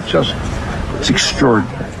 It's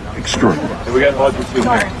extraordinary.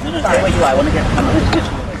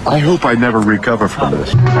 I hope I never recover from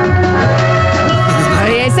this. Oh,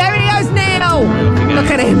 yes, there he goes, Neil. Look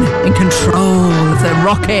at him, in control of the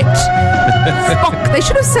rocket. Spock, they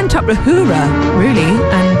should have sent up Uhura, really.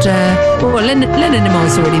 And, Leonard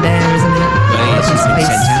Nimoy's already there, isn't he? Well, yes, he's been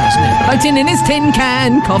sent out, isn't he? Floating in his tin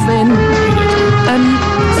can, coffin.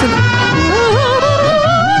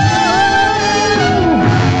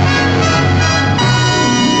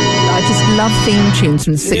 I just love theme tunes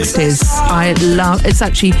from the 60s.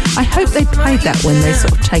 I hope they played that when they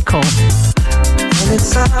sort of take off.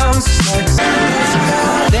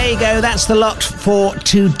 There you go, that's the lot for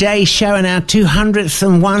today's show and our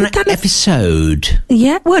 201st episode.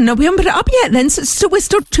 Yeah, well, no, we haven't put it up yet then, so we're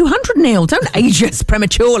still 200, Neil. Don't age us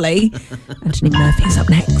prematurely. Anthony Murphy's up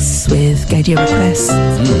next with Gadio Requests.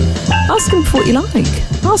 Ask him for what you like.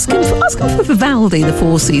 Ask him for Vivaldi, the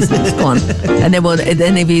Four Seasons one. And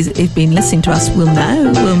then if he's been listening to us, we'll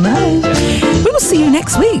know. We will see you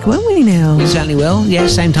next week, won't we, Neil? We certainly will. Yeah,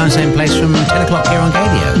 same time, same place from 10 o'clock here on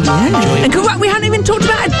Gadio. Yeah. Enjoy it. And we hadn't even talked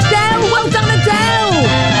about Adele. Well done, Adele.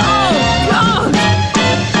 Oh, God.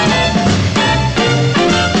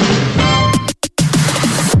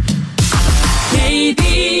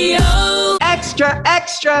 KDO.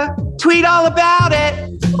 Extra. Tweet all about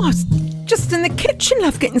it. Oh, I was just in the kitchen,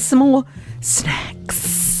 love, getting some more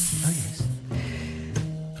snacks. Oh, yes.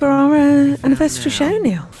 For our anniversary show,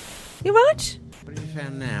 Neil. You right? What have you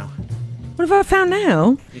found now? What have I found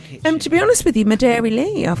now? To be honest with you, my Dairy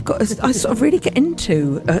Lee. I sort of really get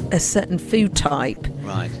into a certain food type.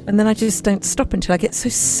 Right. And then I just don't stop until I get so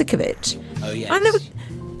sick of it. Oh, yes. I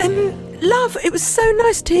know. Love, it was so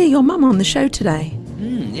nice to hear your mum on the show today.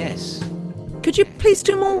 Yes. Could you please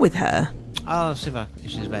do more with her? I'll see if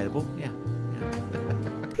she's available. Yeah.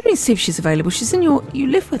 Let me see if she's available. She's in you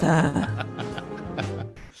live with her.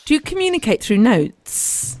 Do you communicate through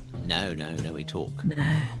notes? No, we talk. No.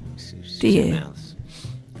 Do you?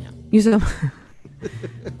 Use them.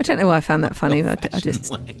 I don't know why I found that funny. I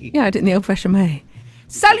just I did in the old-fashioned way.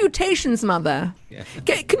 Salutations, mother. Yeah.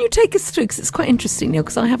 Can you take us through? Because it's quite interesting, Neil.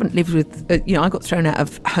 Because I haven't lived with. I got thrown out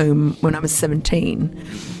of home when I was 17,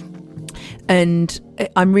 and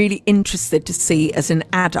I'm really interested to see as an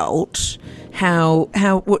adult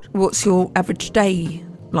what's your average day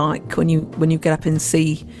like when you get up and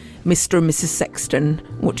see Mr. and Mrs. Sexton.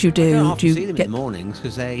 What do you do? I don't often see them in the mornings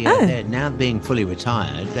because they're now being fully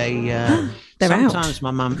retired. They're sometimes out.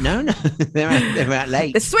 My mum. No, they're out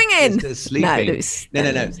late. They're swinging. They're sleeping.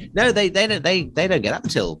 No. They don't get up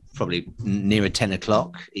until probably nearer 10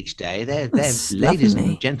 o'clock each day. They're ladies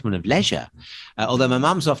and gentlemen of leisure. Although my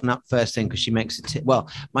mum's often up first thing because she makes the tea. Well,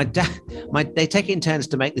 my dad, they take it in turns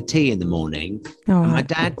to make the tea in the morning. Oh, and my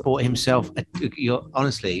dad bought himself.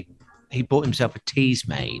 He bought himself a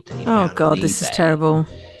Teasmade. Oh God, this is terrible.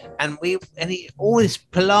 And all this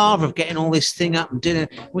palaver of getting all this thing up and dinner.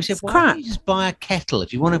 We said, why don't you just buy a kettle?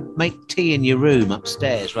 If you want to make tea in your room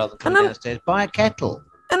upstairs rather than downstairs, buy a kettle.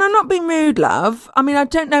 And I'm not being rude, love. I mean, I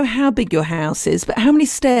don't know how big your house is, but how many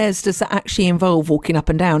stairs does that actually involve walking up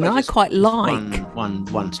and down? And I quite like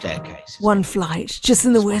one staircase. One flight, just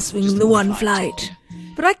in the West Wing, the one flight.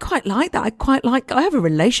 But I quite like that. I have a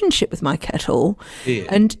relationship with my kettle. Yeah.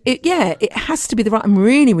 And it has to be the right. I'm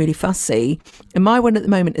really, really fussy. And my one at the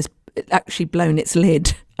moment has actually blown its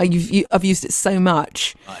lid. I've used it so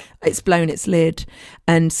much. Right. It's blown its lid.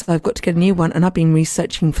 And so I've got to get a new one. And I've been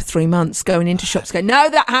researching for 3 months, going into shops, going, no,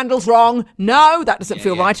 that handle's wrong. No, that doesn't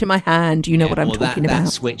feel right in my hand. You know what I'm talking about.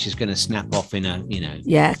 That switch is going to snap off in a,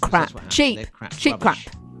 Yeah, crap. Cheap crap.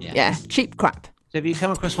 Yeah, cheap crap. So have you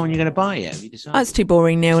come across one you're going to buy yet? Have you decided? That's too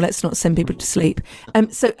boring, Neil. Let's not send people to sleep.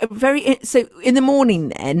 So in the morning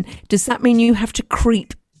then, does that mean you have to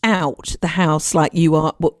creep out the house like you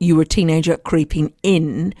were a teenager creeping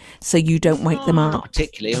in so you don't wake them up? Not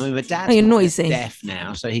particularly. I mean, my dad's noisy. Deaf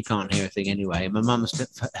now, so he can't hear a thing anyway. My mum's,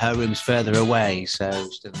 her room's further away, so...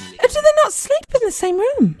 Do they not sleep in the same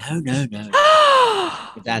room? No.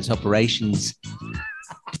 My dad's operations.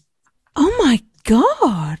 Oh, my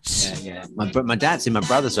God. Yeah. My dad's in my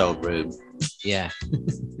brother's old room. Yeah.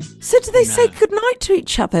 So do they say goodnight to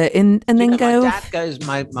each other and then go? My dad goes.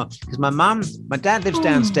 Because my dad lives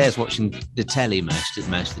downstairs watching the telly most of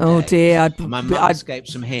the day. Oh dear! My mum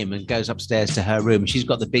escapes from him and goes upstairs to her room. She's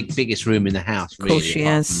got the biggest room in the house. Really, of course she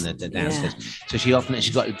has. The downstairs. So she's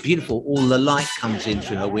got a beautiful. All the light comes in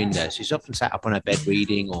through her window. So she's often sat up on her bed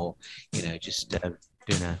reading, or just doing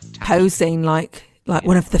a posing like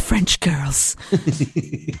one of the French girls.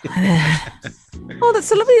 Oh,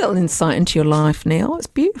 that's a lovely little insight into your life, Neil. It's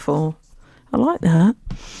beautiful. I like that.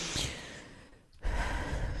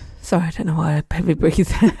 Sorry, I don't know why I heavy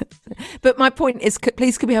breathe. But my point is,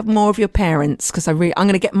 please could we have more of your parents? Because I'm going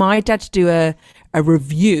to get my dad to do a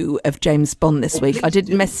review of James Bond this week. I did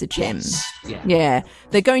message him. Yeah.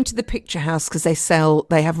 They're going to the Picture House because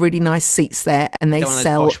they have really nice seats there, and they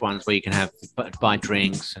sell posh ones where you can buy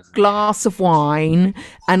drinks, glass of wine,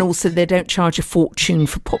 and also they don't charge a fortune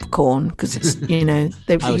for popcorn because it's he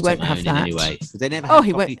won't have that anyway. They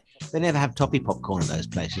never have toppy popcorn at those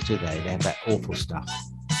places, do they? They have that awful stuff.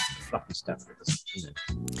 Fluffy stuff.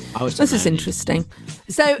 This is interesting.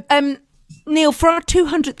 So, Neil, for our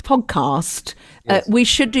 200th podcast, we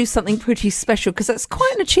should do something pretty special because that's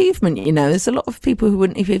quite an achievement. There's a lot of people who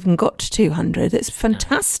wouldn't have even got to 200. It's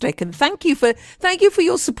fantastic, and thank you for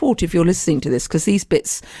your support if you're listening to this, because these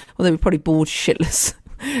bits, although we're probably bored shitless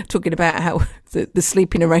talking about how the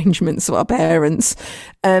sleeping arrangements of our parents.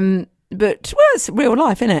 But it's real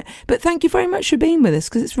life, isn't it? But thank you very much for being with us,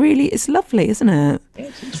 because it's lovely, isn't it? Yeah,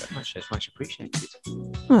 it is very much. It's much appreciated.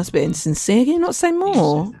 Well, that's a bit insincere. Can you not say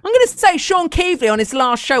more? I'm going to say Sean Keighley on his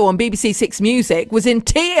last show on BBC Six Music was in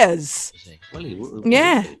tears. Well,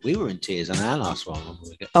 we were in tears on our last one.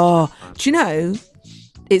 Oh, do you know?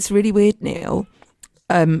 It's really weird, Neil.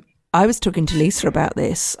 I was talking to Lisa about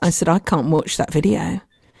this. I said I can't watch that video.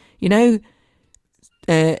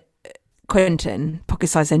 Quentin, Pocket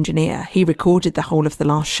Size Engineer, he recorded the whole of the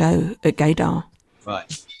last show at Gaydar.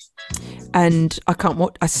 Right. And I can't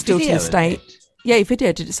watch. I still to this day. Yeah, he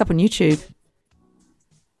videoed it. It's up on YouTube.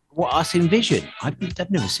 What, us in Vision? I've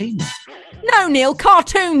never seen that. No, Neil,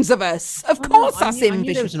 cartoons of us. Of course, us in I knew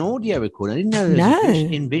Vision. there was an audio recording. I didn't know there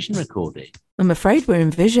was in Vision recording. I'm afraid we're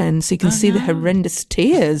in Vision, so you can see the horrendous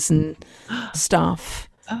tears and stuff.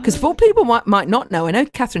 Because what people might not know, I know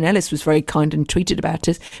Catherine Ellis was very kind and tweeted about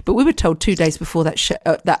it, but we were told 2 days before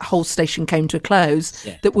that whole station came to a close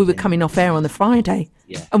that we were coming off air on the Friday.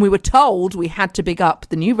 Yeah. And we were told we had to big up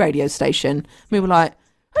the new radio station. We were like,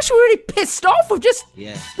 actually, we're really pissed off. We've just,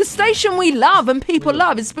 the station we love and people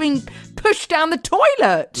love is being pushed down the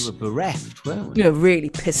toilet. We were bereft, weren't we? You're really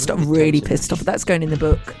pissed off, pissed off. That's going in the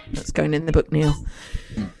book. Neil.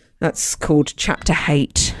 That's called Chapter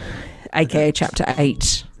Hate. AKA Chapter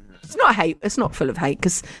 8. It's not hate. It's not full of hate,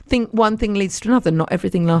 because one thing leads to another. Not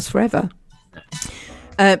everything lasts forever.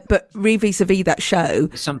 But vis-a-vis that show,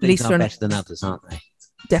 some things are better than others, aren't they?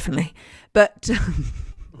 Definitely. But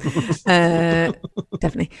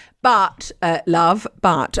definitely. But love.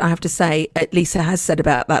 But I have to say, Lisa has said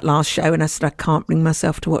about that last show, and I said I can't bring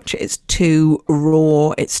myself to watch it. It's too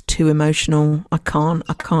raw. It's too emotional. I can't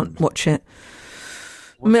watch it.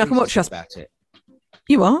 I can watch us about it.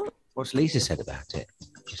 You are. What's Lisa said about it?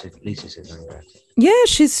 Lisa said something about it. Yeah,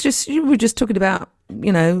 we're just talking about,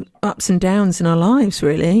 ups and downs in our lives,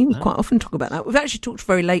 really. We quite often talk about that. We've actually talked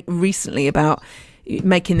very recently about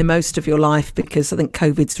making the most of your life, because I think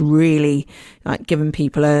COVID's really given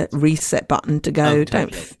people a reset button to go,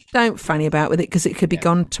 don't fanny about with it, because it could be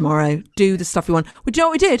gone tomorrow. Do the stuff you want. Well, do you know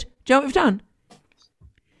what we did? Do you know what we've done?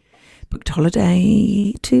 Booked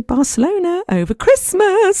holiday to Barcelona over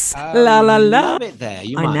Christmas. La la la. Love it there.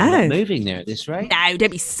 You might end up moving there at this rate. No,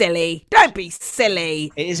 don't be silly. Don't be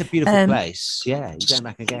silly. It is a beautiful place. Yeah, you're going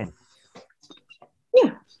back again.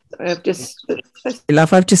 Yeah, I've just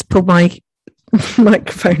pulled my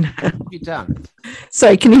microphone out. What have you done?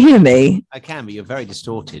 Sorry, can you hear me? I can, but you're very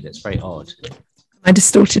distorted. It's very odd. Am I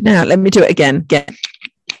distorted now? Let me do it again.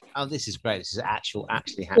 Oh, this is great. This is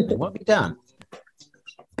actually happening. What have you done?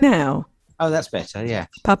 Now. Oh, that's better, yeah.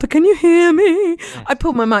 Papa, can you hear me? Yeah. I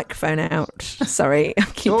pulled my microphone out. Sorry.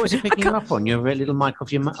 So what was it picking up on? Your little mic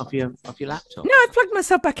off your laptop? No, I've plugged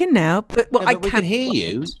myself back in now. But we can hear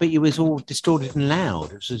you, but you was all distorted and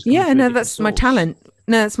loud. That's my talent.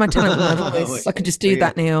 No, that's my talent with my voice. I could just do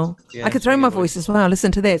that, Neil. Yeah, I could throw my voice as well.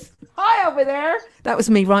 Listen to this. Hi over there. That was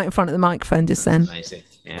me right in front of the microphone just then. Amazing.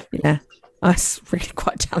 Yeah. Yeah. I was really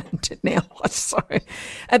quite talented, Neil. I'm sorry.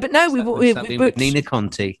 But no, we with Nina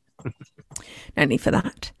Conti. No need for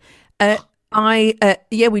that.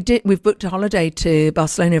 We did. We've booked a holiday to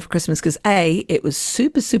Barcelona for Christmas because A, it was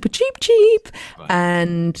super, super cheap, right.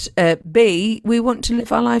 And B, we want to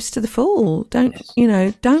live our lives to the full. Don't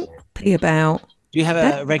happy about. Do you have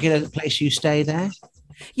a regular place you stay there?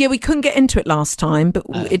 Yeah, we couldn't get into it last time, but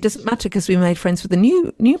it doesn't matter because we made friends with a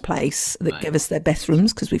new place that gave us their best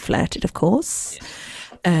rooms because we flirted, of course.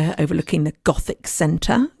 Overlooking the Gothic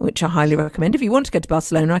Centre, which I highly recommend. If you want to go to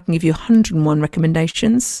Barcelona, I can give you 101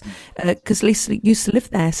 recommendations because Lisa used to live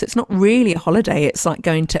there, so it's not really a holiday. It's like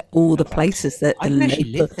going to all the places that I didn't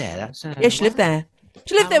actually live there. Yeah, she lived there.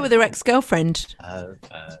 She lived there with her ex-girlfriend.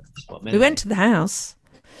 We went to the house.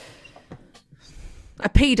 I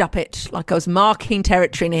peed up it like I was marking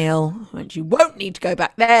territory, Neil. I went, you won't need to go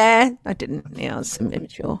back there. I didn't. Yeah, I was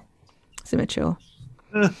immature. It's immature.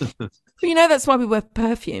 But you know, that's why we wear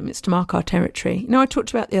perfume. It's to mark our territory. You know, I talked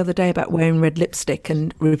about the other day about wearing red lipstick,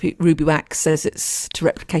 and Ruby Wax says it's to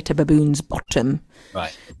replicate a baboon's bottom.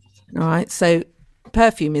 Right. All right. So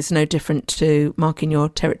perfume is no different to marking your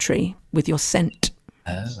territory with your scent.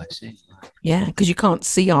 Oh, I see. Yeah, because you can't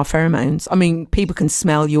see our pheromones. I mean, people can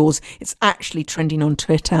smell yours. It's actually trending on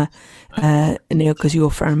Twitter, Neil, because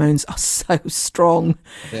your pheromones are so strong.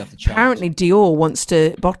 Apparently, Dior wants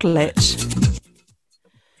to bottle it.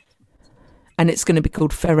 And it's going to be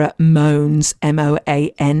called Pheromones,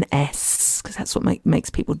 Moans, because that's what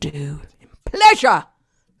makes people do. Pleasure!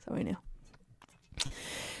 Sorry, Neil.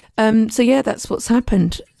 So, yeah, that's what's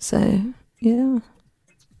happened. So, yeah.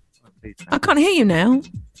 I can't hear you now.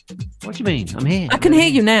 What do you mean? I'm here. I can hear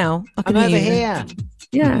you now. I'm over here.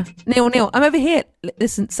 Yeah. Neil, I'm over here.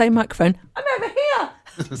 Listen, same microphone. I'm over here.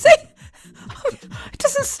 See? It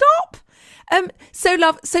doesn't stop. So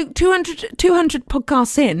 200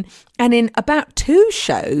 podcasts in, and in about 2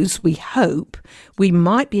 shows, we hope we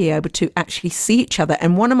might be able to actually see each other.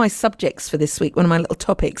 And one of my subjects for this week, one of my little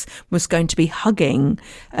topics, was going to be hugging,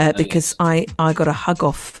 because I got a hug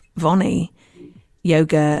off Vonnie,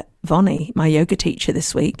 my yoga teacher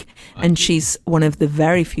this week, and she's one of the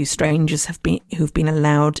very few strangers who've been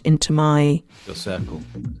allowed into my circle.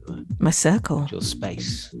 My circle. Your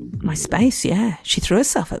space. My space, yeah. She threw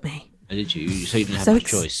herself at me. Oh, did you? So you didn't have much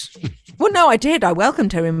choice? Well, no, I did. I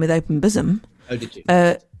welcomed her in with open bosom. Oh, did you?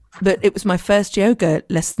 But it was my first yoga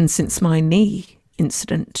lesson since my knee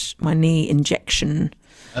incident, my knee injection.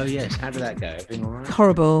 Oh, yes. How did that go? Everything all right?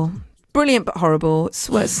 Horrible. Brilliant, but horrible.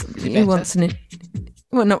 Well,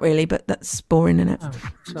 not really, but that's boring, isn't it? Oh,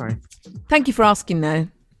 sorry. Thank you for asking, though.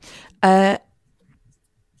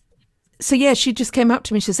 So, yeah, she just came up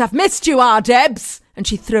to me. She says, I've missed you, Debs. And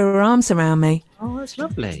she threw her arms around me. Oh, that's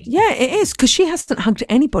lovely. Yeah, it is, because she hasn't hugged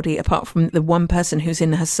anybody apart from the one person who's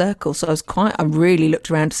in her circle. So I really looked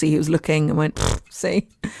around to see who was looking and went, see?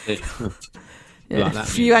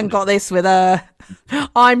 If you ain't got this with her,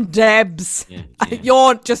 I'm Debs. Yeah.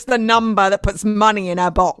 You're just the number that puts money in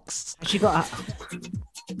her box. Has she got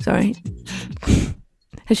Sorry?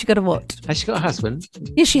 Has she got a what? Has she got a husband?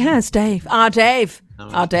 Yes, she has, Dave. Dave.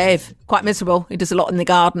 Dave. Quite miserable. He does a lot in the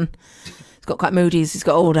garden. He's got quite moody as he's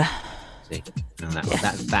got older. See, and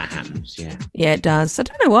that happens, yeah. Yeah, it does. I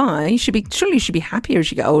don't know why. Surely you should be happier as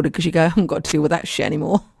you get older, because you go, I haven't got to deal with that shit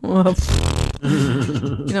anymore. You know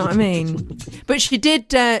what I mean? But she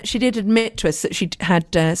did admit to us that she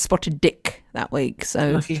had spotted dick that week.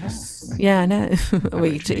 So yeah, I know. Well,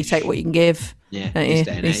 you take what you can give. Yeah, in this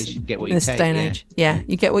day and age, you get what you take. In this day and age, yeah,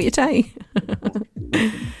 you get what you take.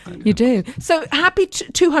 You do. So happy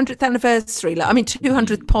 200th anniversary.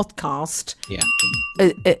 200th podcast. Yeah.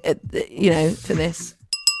 For this.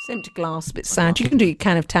 It's empty glass, a bit sad. You can do your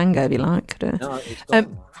can of tango if you like. No, it's not.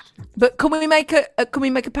 But can we make a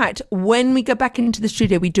pact? When we go back into the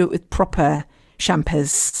studio, we do it with proper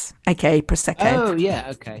champers, aka Prosecco. Oh yeah,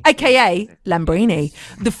 okay. AKA Lambrini.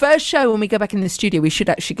 The first show when we go back in the studio, we should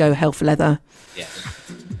actually go hell for leather. Yeah.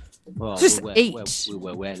 Well,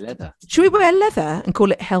 we'll wear leather. Should we wear leather and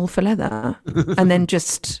call it hell for leather, and then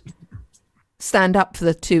just stand up for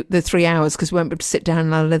the 3 hours, because we won't be able to sit down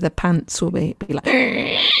in our leather pants, will we? Be like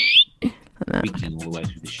Weekling all the way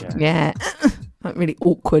through the show. Yeah. Like really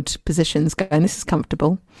awkward positions going, this is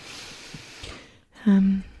comfortable.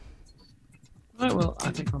 Right, well, I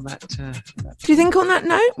think on that... Do you think on that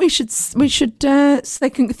note we should say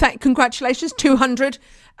congratulations, 200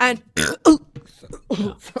 and...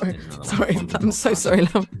 sorry, I'm so sorry,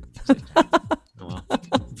 love. Well,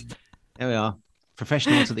 there we are,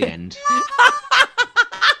 professional to the end.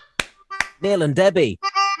 Neil and Debbie.